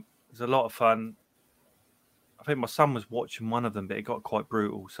 I think it's a lot of fun. I think my son was watching one of them, but it got quite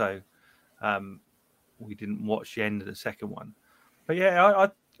brutal. So we didn't watch the end of the second one. But yeah,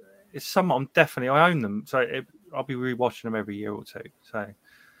 it's something I own them. So I'll be rewatching them every year or two. So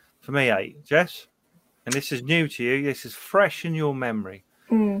for me, 8. Jess? And this is new to you. This is fresh in your memory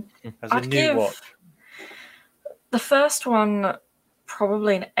as a new watch. The first one,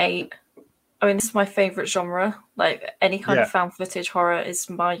 probably an 8. I mean, it's my favorite genre. Like any kind of found footage horror is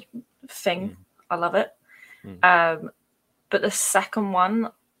my thing. I love it. But the second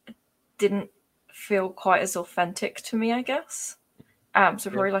one didn't feel quite as authentic to me, I guess. So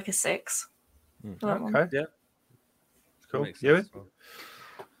probably like a 6. Okay, yeah. Cool. You?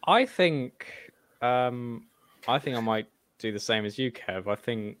 I think I might do the same as you, Kev. I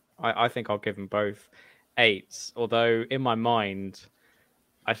think I'll give them both 8s. Although in my mind,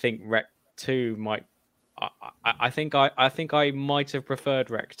 I think Rec 2 might. I think I might have preferred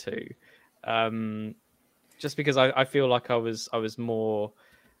Rec 2, just because I feel like I was more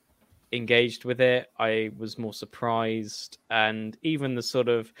engaged with it. I was more surprised, and even the sort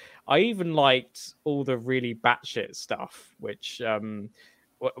of I even liked all the really batshit stuff, which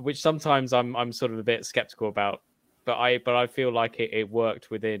sometimes I'm sort of a bit skeptical about, but I feel like it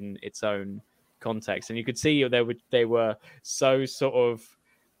worked within its own context, and you could see they were so sort of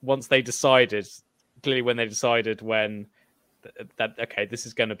once they decided clearly when they decided when that okay, this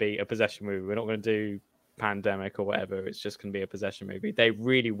is going to be a possession movie, we're not going to do Pandemic or whatever, it's just going to be a possession movie. They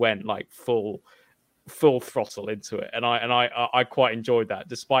really went like full throttle into it, and I quite enjoyed that,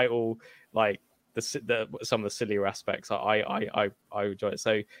 despite all like the some of the sillier aspects. I enjoyed it.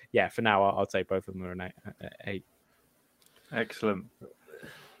 So yeah, for now I'll say both of them are an 8. Excellent.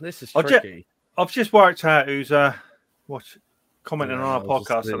 This is tricky. I've just worked out who's commenting on our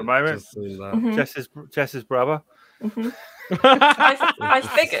podcast at the moment. Jess's brother. Mm-hmm. I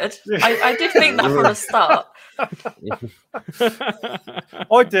figured. I did think that from the start.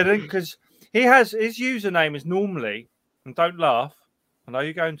 I didn't, because his username is normally, and don't laugh, I know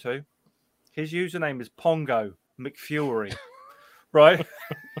you're going to, his username is Pongo McFury. Right?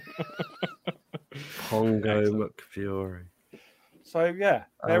 Pongo McFury. So yeah,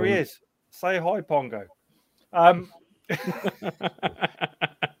 there he is. Say hi, Pongo.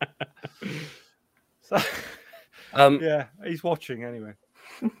 Yeah, he's watching anyway.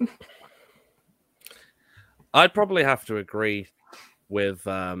 I'd probably have to agree with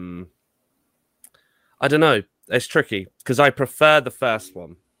I don't know. It's tricky because I prefer the first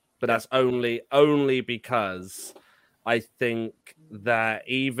one, but that's only because I think that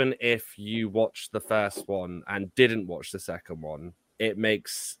even if you watch the first one and didn't watch the second one, it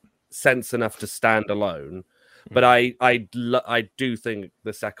makes sense enough to stand alone. But I do think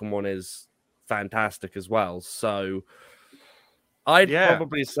the second one is fantastic as well. So I'd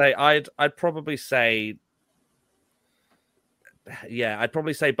probably say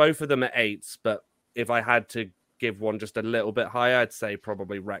both of them at 8s, but if I had to give one just a little bit higher, I'd say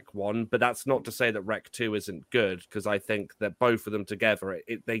probably Rec 1. But that's not to say that Rec 2 isn't good, because I think that both of them together,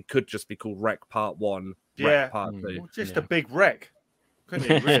 they could just be called Rec Part 1, Rec Part 2. Well, just a big wreck, couldn't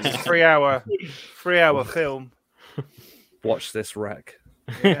you? Really? 3-hour film. Watch this wreck.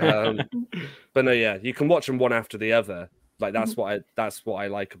 But no, you can watch them one after the other. Like that's what I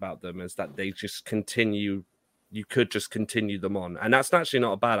like about them, is that they just continue. You could just continue them on, and that's actually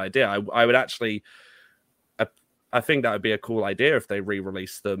not a bad idea. I would actually. I think that would be a cool idea if they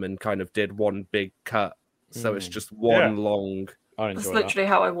re-released them and kind of did one big cut, so it's just one long. That's literally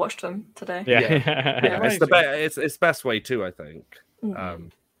how I watched them today. Yeah. It's the best way too, I think.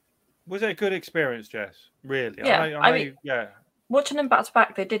 Was it a good experience, Jess? Really? Yeah, I mean, watching them back to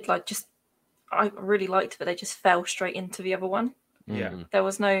back, they did I really liked it, but they just fell straight into the other one. Yeah, there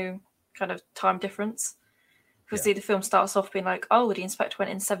was no kind of time difference. Because the film starts off being like, "Oh, the inspector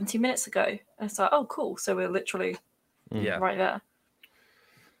went in 70 minutes ago," and it's like, "Oh, cool." So we're literally right there.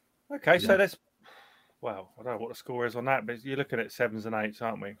 Okay, so that's I don't know what the score is on that, but you're looking at 7s and 8s,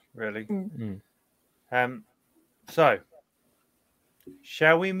 aren't we? Really? So,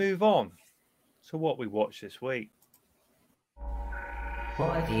 shall we move on to what we watched this week?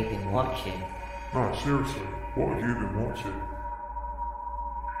 What have you been watching? No, seriously, what have you been watching?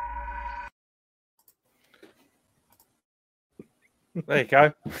 There you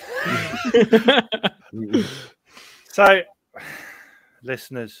go. So,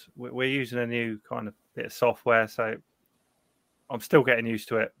 listeners, we're using a new kind of bit of software, so I'm still getting used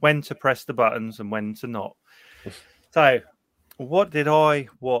to it. When to press the buttons and when to not. So, what did I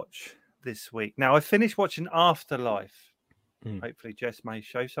watch this week? Now, I finished watching Afterlife. Hopefully, Jess may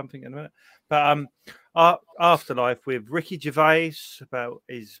show something in a minute. But Afterlife with Ricky Gervais, about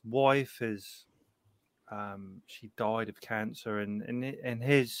his wife she died of cancer, and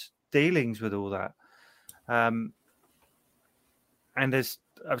his dealings with all that. And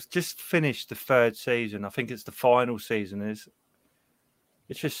I've just finished the 3rd season. I think it's the final season. It's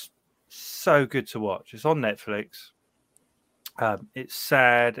just so good to watch. It's on Netflix. It's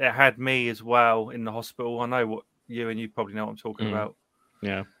sad. It had me as well in the hospital. I know what you probably know what I'm talking about.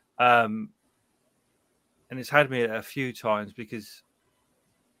 Yeah. And it's had me a few times because,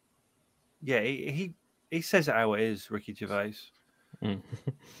 he says it how it is, Ricky Gervais, and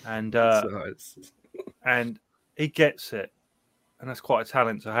and he gets it, and that's quite a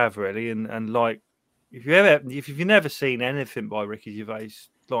talent to have, really. And like, if you've never seen anything by Ricky Gervais,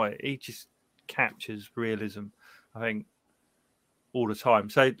 like he just captures realism, I think, all the time.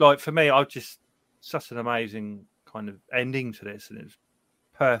 So, like for me, such an amazing kind of ending to this, and it's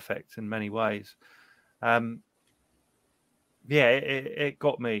perfect in many ways. It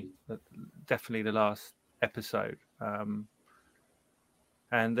got me, definitely the last episode,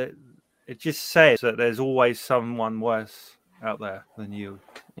 and it just says that there's always someone worse out there than you,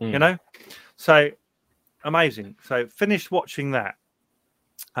 you know. So amazing. So finished watching that.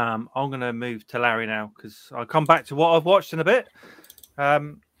 I'm going to move to Larry now, because I'll come back to what I've watched in a bit.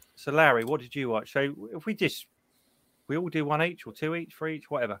 So Larry, what did you watch? So if we all do one each or two each, three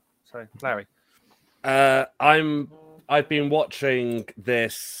each, whatever. So Larry. I've been watching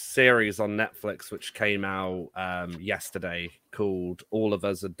this series on Netflix, which came out yesterday, called All of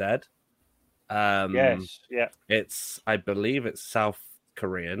Us Are Dead. Yes, yeah. I believe it's South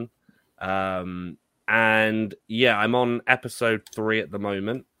Korean. And yeah, I'm on episode 3 at the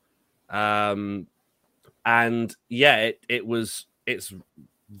moment. And yeah, it's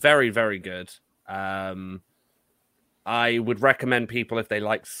very, very good. I would recommend people, if they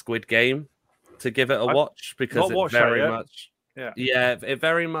like Squid Game, to give it a watch, because it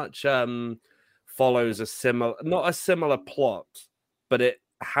very much follows not a similar plot, but it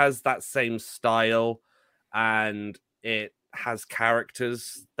has that same style, and it has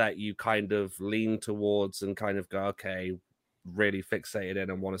characters that you kind of lean towards and kind of go, okay, really fixated in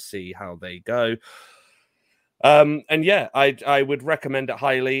and want to see how they go. And yeah, I would recommend it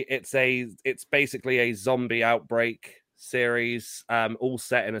highly. It's basically a zombie outbreak series, all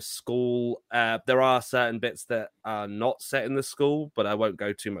set in a school. There are certain bits that are not set in the school, but I won't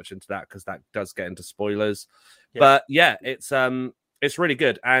go too much into that because that does get into spoilers. Yeah. But yeah, it's really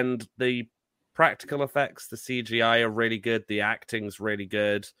good, and the practical effects, the CGI are really good, the acting's really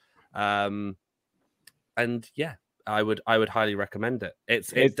good, and yeah, I would highly recommend it.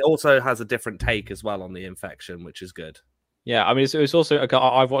 It also has a different take as well on the infection, which is good. Yeah, I mean, it was also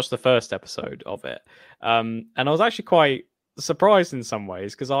I've watched the first episode of it, and I was actually quite surprised in some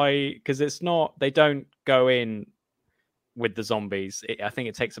ways because it's not, they don't go in with the zombies. I think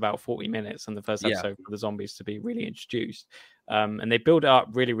it takes about 40 minutes in the first episode for the zombies to be really introduced, and they build it up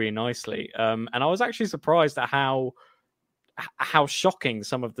really, really nicely. And I was actually surprised at how shocking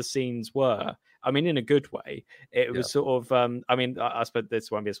some of the scenes were. I mean, in a good way. It was sort of, I mean, I suppose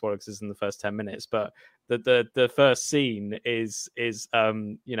this won't be a spoiler because it's in the first 10 minutes, but the first scene is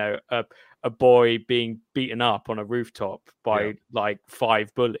you know, a boy being beaten up on a rooftop by like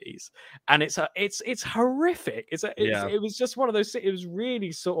 5 bullies, and it's horrific. It was just one of those. It was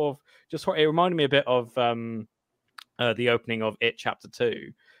really sort of just. It reminded me a bit of the opening of It Chapter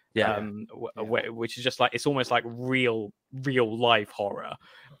 2. Which is just like, it's almost like real life horror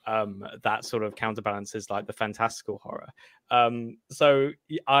that sort of counterbalances like the fantastical horror. So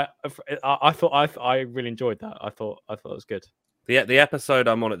I thought I really enjoyed that. I thought it was good. The episode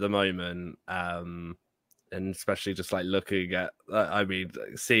I'm on at the moment, and especially just like looking at, I mean,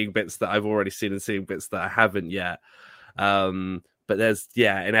 seeing bits that I've already seen and seeing bits that I haven't yet. But there's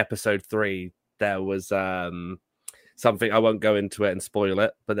in episode 3 there was something, I won't go into it and spoil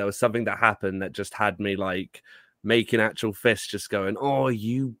it, but there was something that happened that just had me like making actual fists just going, "Oh,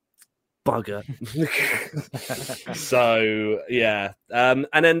 you bugger." So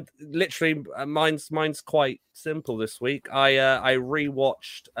and then literally mine's quite simple this week. I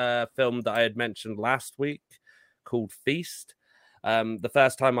rewatched a film that I had mentioned last week called Feast. The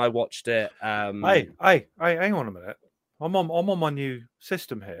first time I watched it, hey, hang on a minute. I'm on my new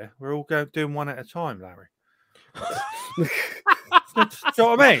system here. We're all doing one at a time, Larry. Do you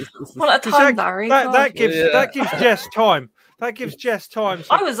know what I mean? One at a time, Larry. That gives Jess time. That gives Jess time.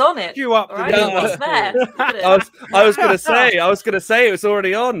 I was on it. You up? Right? I was there. I was gonna say it was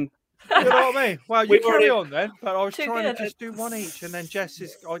already on. You know what I mean? Well, you carry on then. But I was trying to just do one each, and then Jess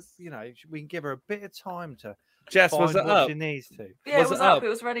is, we can give her a bit of time to. Jess, was it up? She needs to. Yeah, it was up. It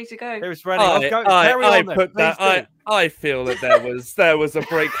was ready to go. It was ready. I feel that there was a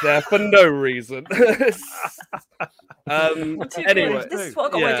break there for no reason. Anyway, this is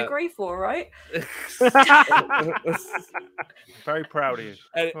what I got my degree for, right? Very proud of you.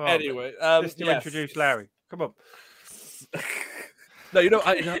 Anyway, just to introduce Larry. Come on. No,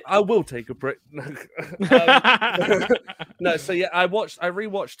 I will take a break. No, so I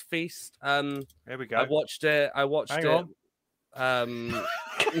rewatched Feast. Here we go. I watched it. Hang on.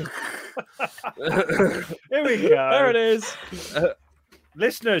 Here we go. There it is.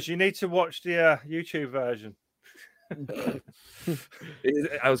 Listeners, you need to watch the YouTube version.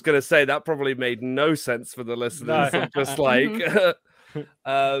 I was going to say that probably made no sense for the listeners. No. Just like,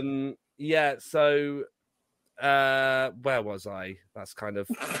 So. Where was I? That's kind of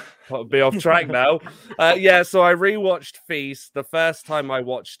put me off track now. So I rewatched Feast. The first time I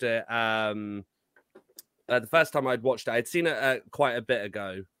watched it, I'd seen it quite a bit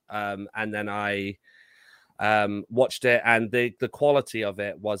ago, and then I watched it, and the quality of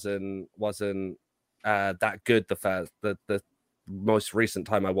it wasn't that good. The most recent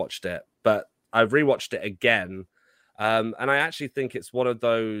time I watched it, but I rewatched it again, and I actually think it's one of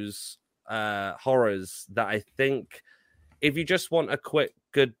those horrors that I think if you just want a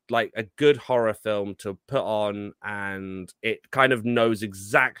good horror film to put on, and it kind of knows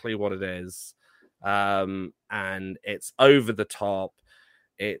exactly what it is, and it's over the top,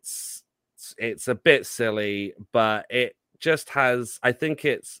 it's a bit silly, but it just has, I think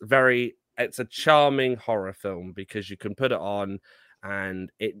it's a charming horror film because you can put it on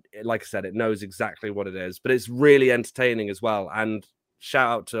and it like I said, it knows exactly what it is, but it's really entertaining as well. And shout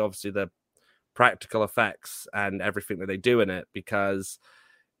out to obviously the practical effects and everything that they do in it, because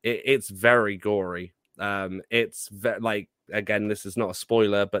it's very gory. It's like, again, this is not a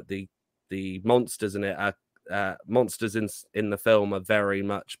spoiler, but the monsters in it are monsters in the film are very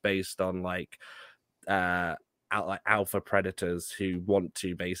much based on like alpha predators who want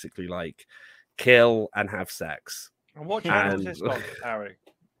to basically like kill and have sex. And what channel is this on, Harry?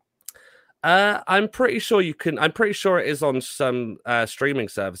 I'm pretty sure it is on some streaming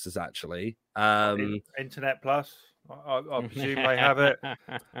services actually. Internet Plus, I presume they have it.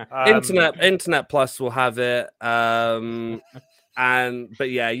 Internet Plus will have it. But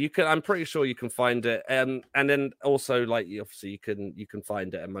yeah, you can. I'm pretty sure you can find it. And then also, like, obviously, you can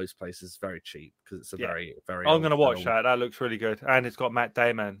find it in most places very cheap because it's a very. I'm going to watch that. That looks really good, and it's got Matt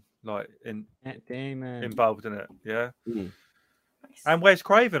Damon involved in it. Yeah. Mm. And Wes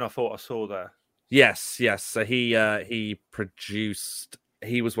Craven, I thought I saw there. Yes. So he produced.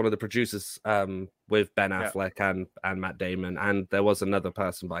 He was one of the producers with Ben Affleck and Matt Damon, and there was another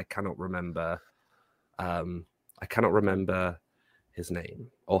person, but I cannot remember. I I cannot remember his name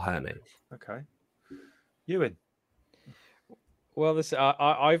or her name. Okay. Ewan. Well, it's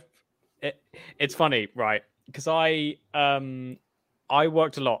funny, right? Because I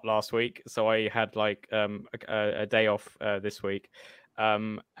worked a lot last week, so I had like a day off this week,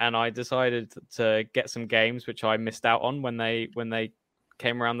 and I decided to get some games which I missed out on when they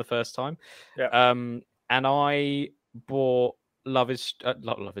came around the first time. Yeah. And I bought Life is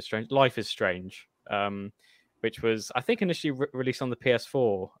Strange, which was, I think, initially released on the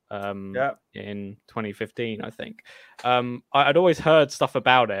PS4 in 2015, I think. I'd always heard stuff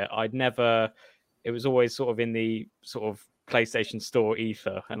about it. It was always sort of in the sort of PlayStation Store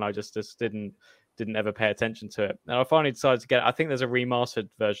ether, and I just didn't ever pay attention to it. And I finally decided to get it. I think there's a remastered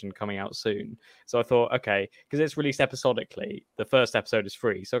version coming out soon. So I thought, okay, because it's released episodically, the first episode is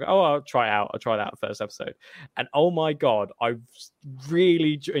free. So I'll try it out. I'll try that first episode. And oh my God, I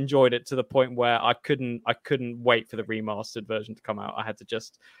really enjoyed it to the point where I couldn't wait for the remastered version to come out. I had to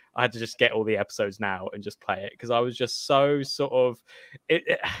just get all the episodes now and just play it, because I was just so sort of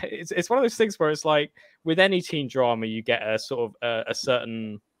it's one of those things where it's like with any teen drama, you get a sort of a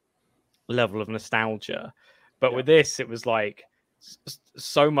certain level of nostalgia, but with this it was like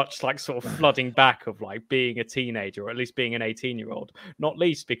so much like sort of flooding back of like being a teenager, or at least being an 18-year-old, not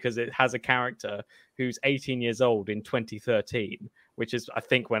least because it has a character who's 18 years old in 2013, which is I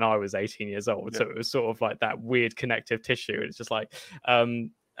think when I was 18 years old. So it was sort of like that weird connective tissue. It's just like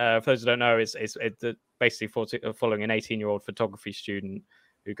for those who don't know, it's basically following an 18-year-old photography student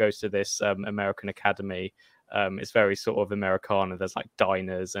who goes to this American academy. It's very sort of Americana. There's like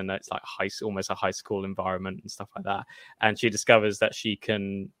diners, and it's like almost a high school environment and stuff like that. And she discovers that she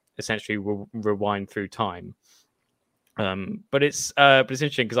can essentially rewind through time. But it's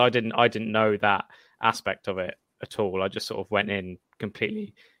interesting because I didn't know that aspect of it at all. I just sort of went in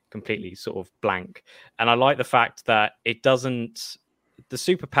completely sort of blank. And I like the fact that it doesn't, the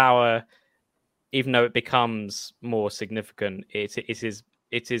superpower, even though it becomes more significant, it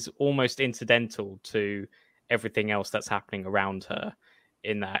is almost incidental to everything else that's happening around her,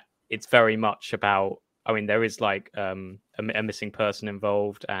 in that it's very much about, I mean, there is like a missing person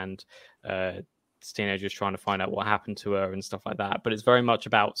involved, and teenagers trying to find out what happened to her and stuff like that, but it's very much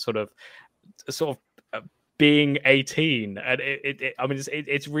about sort of being 18. And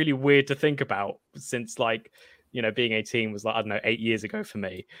it's really weird to think about, since like, you know, being 18 was like, I don't know, 8 years ago for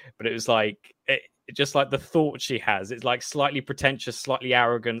me, but it was like just like the thought she has, it's like slightly pretentious, slightly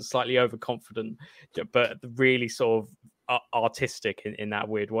arrogant, slightly overconfident, but really sort of artistic in that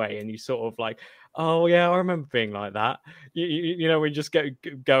weird way. And you sort of like, oh yeah, I remember being like that. You know, we just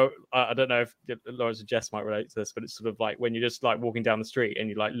go. I don't know if Lawrence and Jess might relate to this, but it's sort of like when you're just like walking down the street and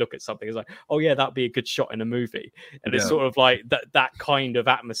you like look at something, it's like, oh yeah, that'd be a good shot in a movie. And it's sort of like that kind of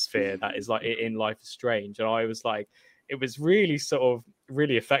atmosphere that is like in Life is Strange. And I was like, it was really sort of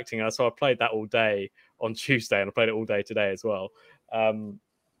really affecting us. So I played that all day on Tuesday, and I played it all day today as well.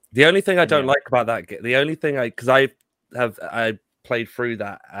 The only thing I don't like about that, the only thing because I played through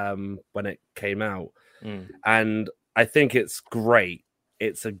that when it came out, and I think it's great.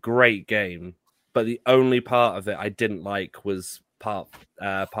 It's a great game, but the only part of it I didn't like was part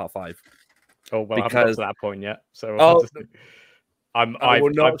 5. Oh well, because... I haven't got to that point yet, so I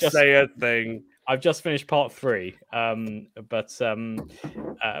will not say a thing. I've just finished part 3, but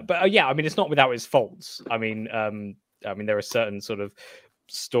yeah, I mean, it's not without its faults. I mean, there are certain sort of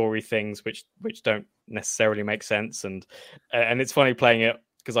story things which don't necessarily make sense, and it's funny playing it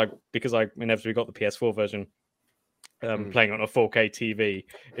because I inevitably got the PS4 version. Playing on a 4K TV,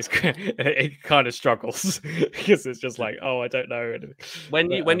 it kind of struggles because it's just like, oh, I don't know.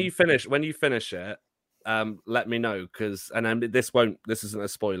 When you finish it, let me know, because this isn't a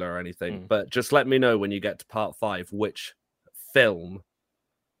spoiler or anything, but just let me know when you get to part 5 which film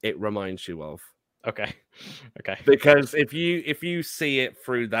it reminds you of. Okay. Because if you see it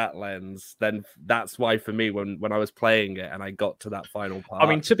through that lens, then that's why for me when I was playing it and I got to that final part. I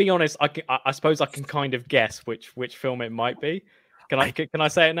mean, to be honest, I suppose I can kind of guess which film it might be. Can I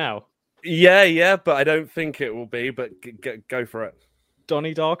say it now? Yeah, but I don't think it will be. But go for it.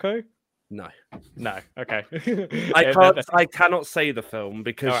 Donnie Darko. No. Okay. I cannot say the film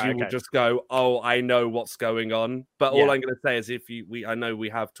because you will just go, oh, I know what's going on. But all I'm going to say is I know we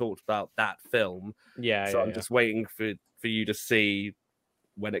have talked about that film. Yeah. So I'm just waiting for you to see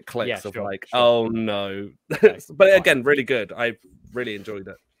when it clicks sure. Oh no. But again, really good. I really enjoyed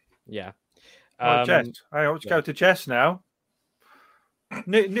it. Yeah. Jess. I want to go to Jess now.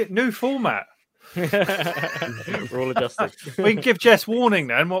 New format. We're all adjusted. We can give Jess warning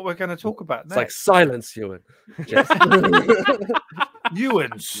then what we're going to talk about next. It's like silence, Ewan. You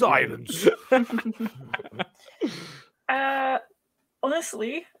in silence.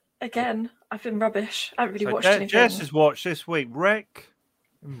 Honestly, again, I've been rubbish. I haven't really So watched anything. Jess has watched this week Wreck.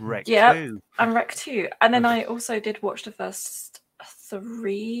 Yeah, 2. and Wreck 2. And then I also did watch the first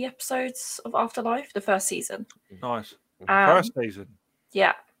 3 episodes of Afterlife, the first season. Nice. First Um, season.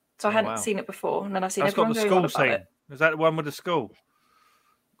 Yeah. So I hadn't wow. seen it before, and then I've seen That's got everyone the going on school about scene. it. Is that the one with the school?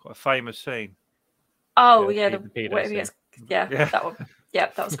 Quite a famous scene. Oh Yeah, yeah, the pedo whatever scene. it is. Yeah, Yeah. that one.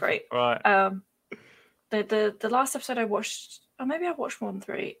 Yeah, that was great. Right. The last episode I watched, or maybe I watched more than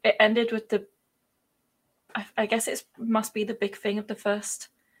 3. It ended with the. I guess it must be the big thing of the first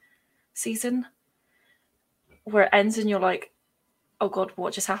season, where it ends and you're like, "Oh God,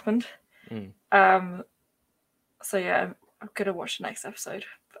 what just happened?" So yeah, I'm gonna watch the next episode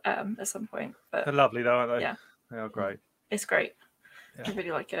at some point. But They're lovely though, aren't they? Yeah. They are great. it's great. Yeah. I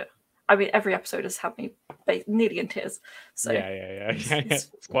really like it. I mean, every episode has had me nearly in tears. So Yeah. it's-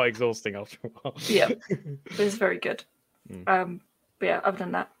 It's quite exhausting after a while. yeah, but it's very good. But yeah, other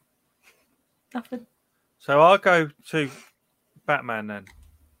than that, nothing. So I'll go to Batman then.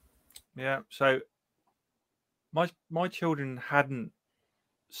 Yeah. So my children hadn't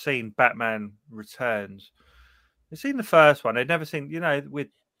seen Batman Returns. They've seen the first one. They'd never seen, with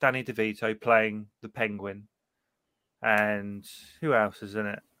Danny DeVito playing the Penguin, and who else is in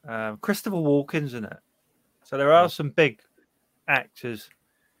it? Christopher Walken's in it. So there are some big actors.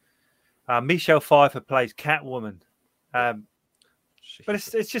 Michelle Pfeiffer plays Catwoman. But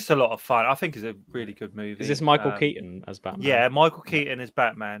it's just a lot of fun. I think it's a really good movie. Is this Michael Keaton as Batman? Yeah, Michael Keaton is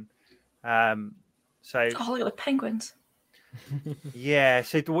Batman. So Oh, look at the penguins. yeah,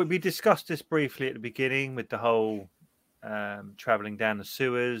 so we discussed this briefly at the beginning with the whole traveling down the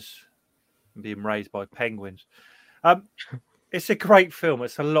sewers and being raised by penguins. It's a great film.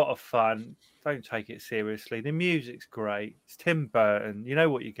 It's a lot of fun. Don't take it seriously. The music's great. It's Tim Burton. You know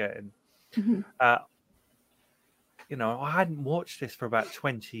what you're getting. I hadn't watched this for about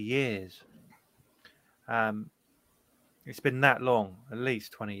 20 years. It's been that long, at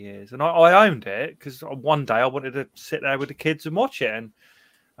least 20 years. And I owned it because one day I wanted to sit there with the kids and watch it.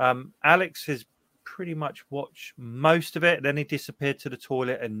 And Alex has pretty much watched most of it. Then he disappeared to the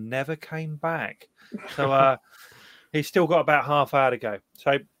toilet and never came back. So he's still got about half hour to go.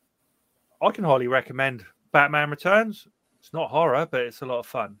 So I can highly recommend Batman Returns. It's not horror, but it's a lot of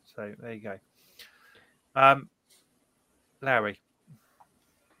fun. So there you go. Larry.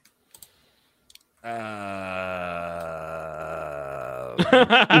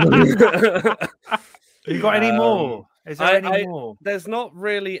 You got any more? Is there any more? There's not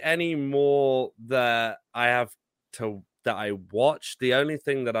really any more that I have that I watched. The only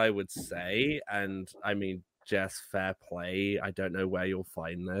thing that I would say, and I mean, Jess, fair play. I don't know where you'll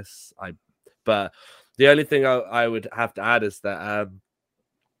find this. But the only thing I would have to add is that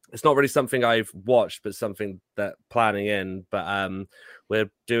it's not really something I've watched, but something that planning in. But we're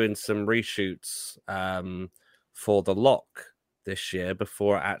doing some reshoots for The Lock this year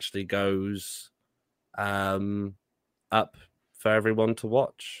before it actually goes up for everyone to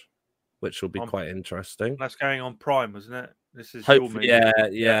watch, which will be quite interesting. That's going on Prime, wasn't it? This is your movie.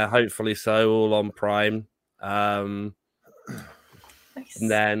 Yeah, hopefully so. All on Prime. Nice.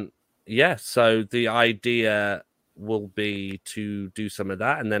 And then so the idea will be to do some of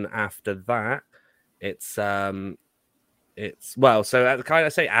that, and then after that, it's I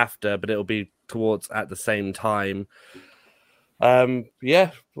say after, but it'll be towards at the same time. I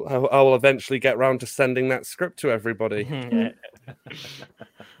will eventually get round to sending that script to everybody,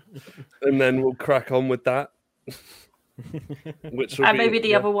 and then we'll crack on with that. Which will And be, maybe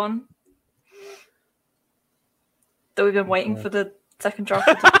the other one that we've been waiting for the second draft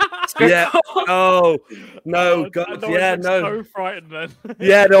of the script. Yeah. Oh no, God. Yeah, no. So frightened then.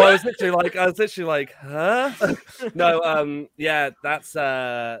 Yeah, no. I was literally like, huh? No. Yeah. That's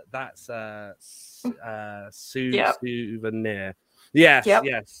Souvenir. Yes. Yep.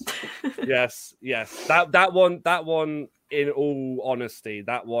 Yes. That one. In all honesty,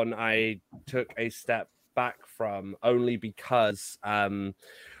 that one I took a step back from only because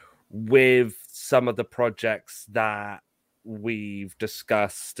with some of the projects that we've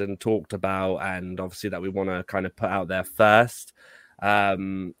discussed and talked about, and obviously that we want to kind of put out there first,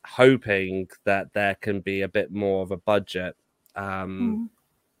 hoping that there can be a bit more of a budget,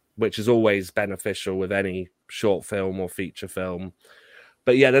 which is always beneficial with any short film or feature film.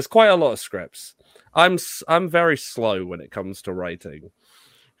 But yeah, there's quite a lot of scripts. I'm very slow when it comes to writing.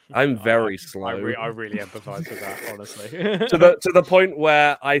 I'm very slow. I really empathize with that, honestly. to the point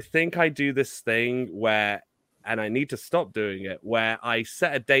where I think I do this thing where and I need to stop doing it, where I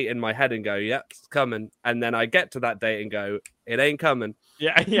set a date in my head and go, yep, it's coming. And then I get to that date and go, it ain't coming.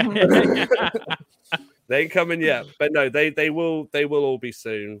 Yeah. They ain't coming yet. But no, they will all be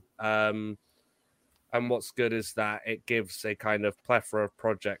soon. And what's good is that it gives a kind of plethora of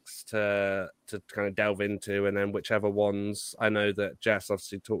projects to kind of delve into, and then whichever ones, I know that Jess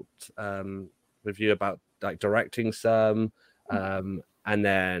obviously talked with you about like directing some, and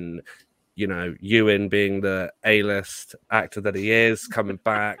then Ewan being the A-list actor that he is, coming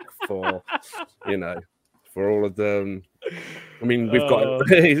back for for all of them. I mean, we've got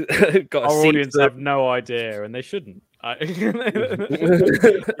our audience have no idea, and they shouldn't. They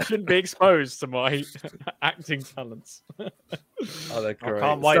shouldn't be exposed to my acting talents. Oh, they're great. I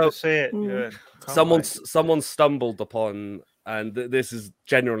can't wait to see it. Yeah, someone stumbled upon, and this is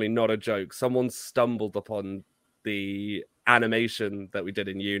genuinely not a joke. Someone stumbled upon the animation that we did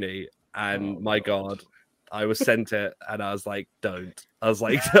in uni, and my God, I was sent it, and I was like, "Don't." I was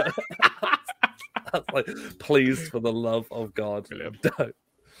like, "Please, for the love of God, don't."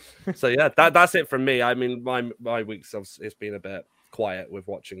 So yeah, that's it from me. I mean, my week's it's been a bit quiet with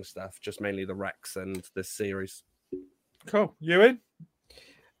watching stuff, just mainly the Rex and this series. Cool. You in?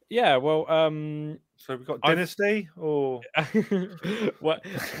 Yeah. Well, so we've got Dynasty, or well,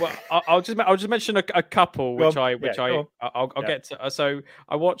 I'll just mention a couple which I'll get to. So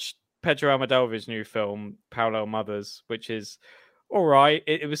I watched Pedro Almodóvar's new film Parallel Mothers, which is all right.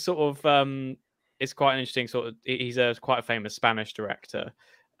 It was sort of it's quite an interesting sort of. He's quite a famous Spanish director.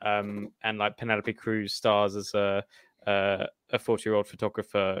 And like Penelope Cruz stars as a 40-year-old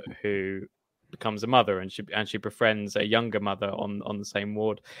photographer who becomes a mother, and she befriends a younger mother on the same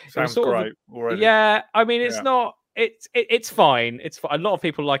ward. Sounds great already. Yeah, I mean it's not. It's fine. It's fine. A lot of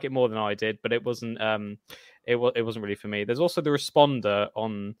people like it more than I did, but it wasn't. It wasn't really for me. There's also The Responder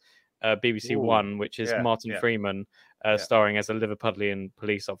on BBC One, which is Martin Freeman starring as a Liverpudlian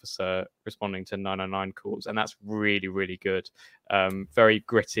police officer responding to 999 calls, and that's really, really good. Very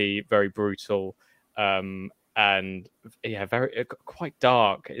gritty, very brutal, and very quite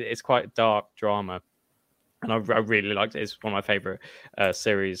dark. It's quite dark drama, and I really liked it. It's one of my favorite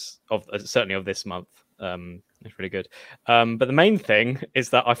series of certainly of this month. It's really good. But the main thing is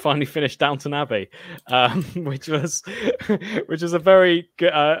that I finally finished Downton Abbey, which was a very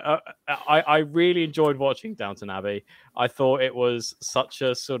good. I really enjoyed watching Downton Abbey. I thought it was such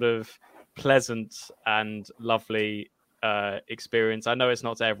a sort of pleasant and lovely experience. I know it's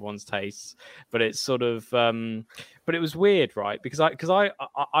not to everyone's tastes, but it's sort of but it was weird, right? Because I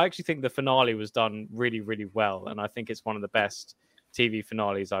actually think the finale was done really, really well, and I think it's one of the best TV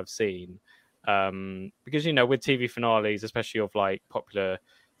finales I've seen. Because with TV finales, especially of like popular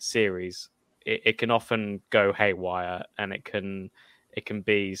series, it can often go haywire, and it can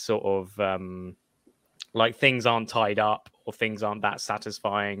be sort of like things aren't tied up or things aren't that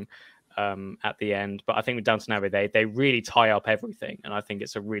satisfying at the end. But I think with Downton Abbey, they really tie up everything, and I think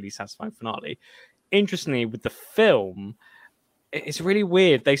it's a really satisfying finale. Interestingly, with the film, it's really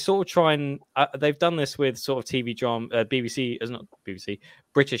weird. They sort of try and they've done this with sort of TV drama, British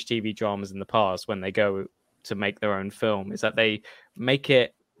TV dramas in the past when they go to make their own film. Is that they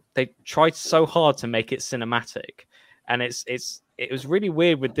try so hard to make it cinematic, and it was really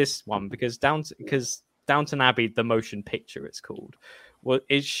weird with this one because Downton Abbey, the motion picture, it's called. Well,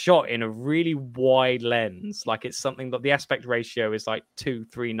 it's shot in a really wide lens, like it's something that the aspect ratio is like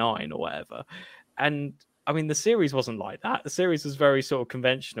 2:3:9 or whatever, and I mean, the series wasn't like that. The series was very sort of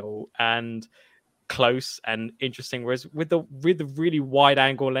conventional and close and interesting. Whereas with the really wide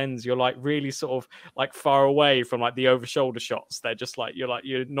angle lens, you're like really sort of like far away from like the over shoulder shots. They're just like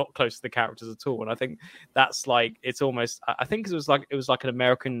you're not close to the characters at all. And I think that's like it's almost. I think it was like an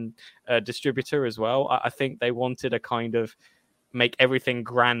American distributor as well. I think they wanted to kind of make everything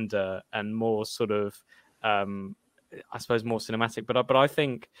grander and more sort of. I suppose more cinematic, but I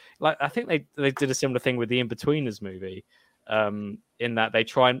think they did a similar thing with the In-Betweeners movie, in that they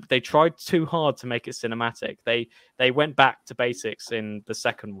tried too hard to make it cinematic. They went back to basics in the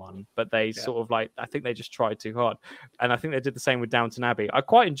second one, but they sort of like I think they just tried too hard, and I think they did the same with Downton Abbey. I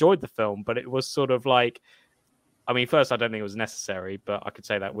quite enjoyed the film, but it was sort of like, I mean, first I don't think it was necessary, but I could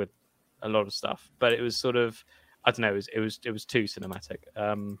say that with a lot of stuff. But it was sort of I don't know, it was too cinematic.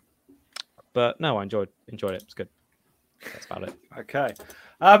 But no, I enjoyed it. It was good. That's about it. Okay.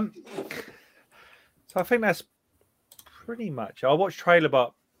 So I think that's pretty much. I watched Trailer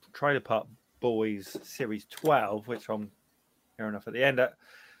Park Boys Series 12, which I'm near enough at the end at,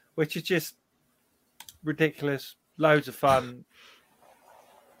 which is just ridiculous, loads of fun.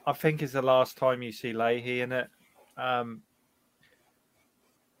 I think it's the last time you see Leahy in it.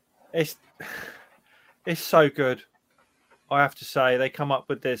 It's so good. I have to say, they come up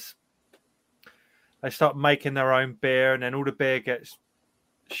with this. They start making their own beer, and then all the beer gets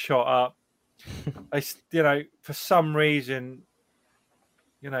shot up. For some reason,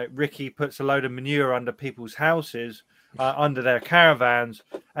 Ricky puts a load of manure under people's houses, under their caravans,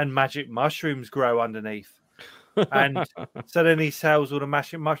 and magic mushrooms grow underneath. And so then he sells all the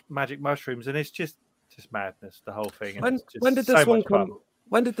magic mushrooms, and it's just madness, the whole thing. When did this one come?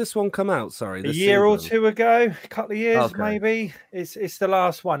 When did this one come out? Sorry, a year or two ago, a couple of years maybe. It's the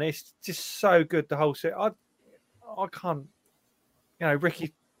last one. It's just so good. The whole set. I can't.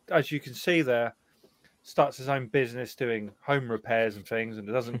 Ricky, as you can see there, starts his own business doing home repairs and things, and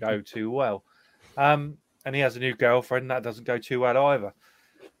it doesn't go too well. And he has a new girlfriend, and that doesn't go too well either.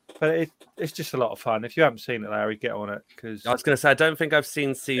 But it's just a lot of fun. If you haven't seen it, Larry, get on it. Because I was going to say, I don't think I've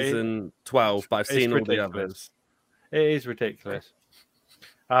seen season 12, but I've seen all the others. It is ridiculous.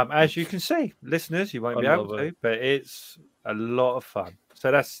 As you can see, listeners, you won't be able to, but it's a lot of fun.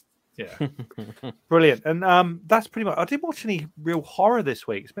 So that's brilliant. And that's pretty much. I didn't watch any real horror this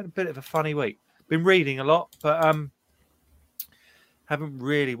week. It's been a bit of a funny week. Been reading a lot, but haven't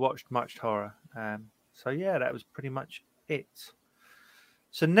really watched much horror. So yeah, that was pretty much it.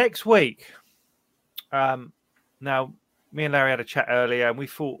 So next week, now me and Larry had a chat earlier, and we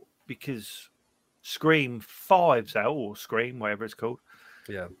thought because Scream 5's out, or Scream, whatever it's called,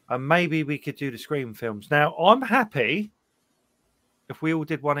 and maybe we could do the Scream films. Now I'm happy if we all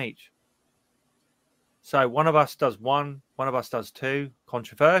did one each. So one of us does one of us does two.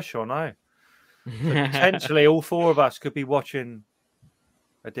 Controversial, no? Potentially, all four of us could be watching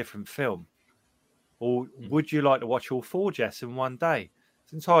a different film. Or would you like to watch all four, Jess, in one day?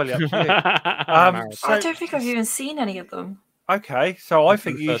 It's entirely up to you. I don't think I've even seen any of them. Okay, so I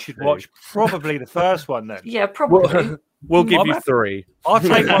think you should watch probably the first one then. Yeah, probably. We'll give you 3. I'll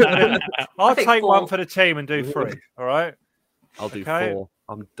take one for the team and do 3. All right. I'll do 4.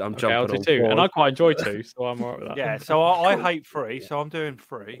 I'm jumping I'll do on 2, 4. and I quite enjoy 2, so I'm alright with that. Yeah, so I hate 3, so I'm doing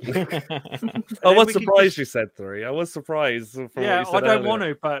 3. I was surprised you said 3. I was surprised. From what you said I don't earlier. want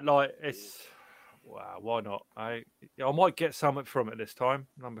to, but it's why not? I might get something from it this time.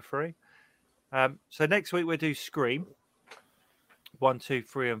 Number 3. So next week we'll do Scream 1, 2,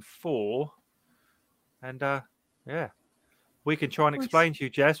 3, and 4, and we can try and explain to you,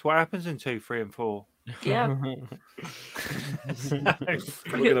 Jess, what happens in 2, 3, and 4. Yeah. We're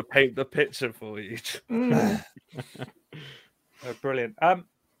going to paint the picture for you. Brilliant.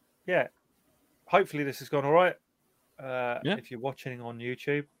 Yeah. Hopefully this has gone all right. If you're watching on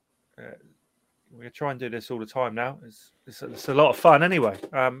YouTube, we're trying to do this all the time now. It's a lot of fun anyway,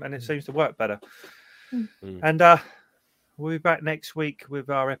 and it seems to work better. And we'll be back next week with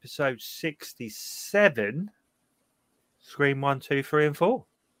our episode 67, Scream 1, 2, 3, and 4.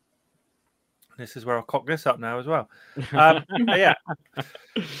 This is where I'll cock this up now as well. Yeah.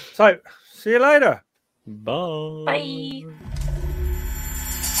 So, see you later. Bye. Bye.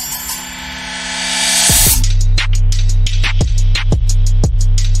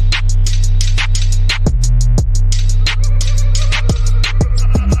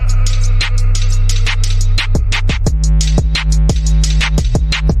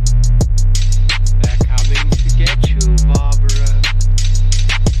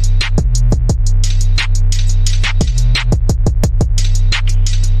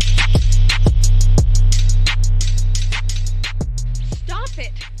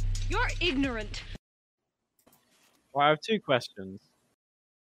 Ignorant. Well, I have 2 questions.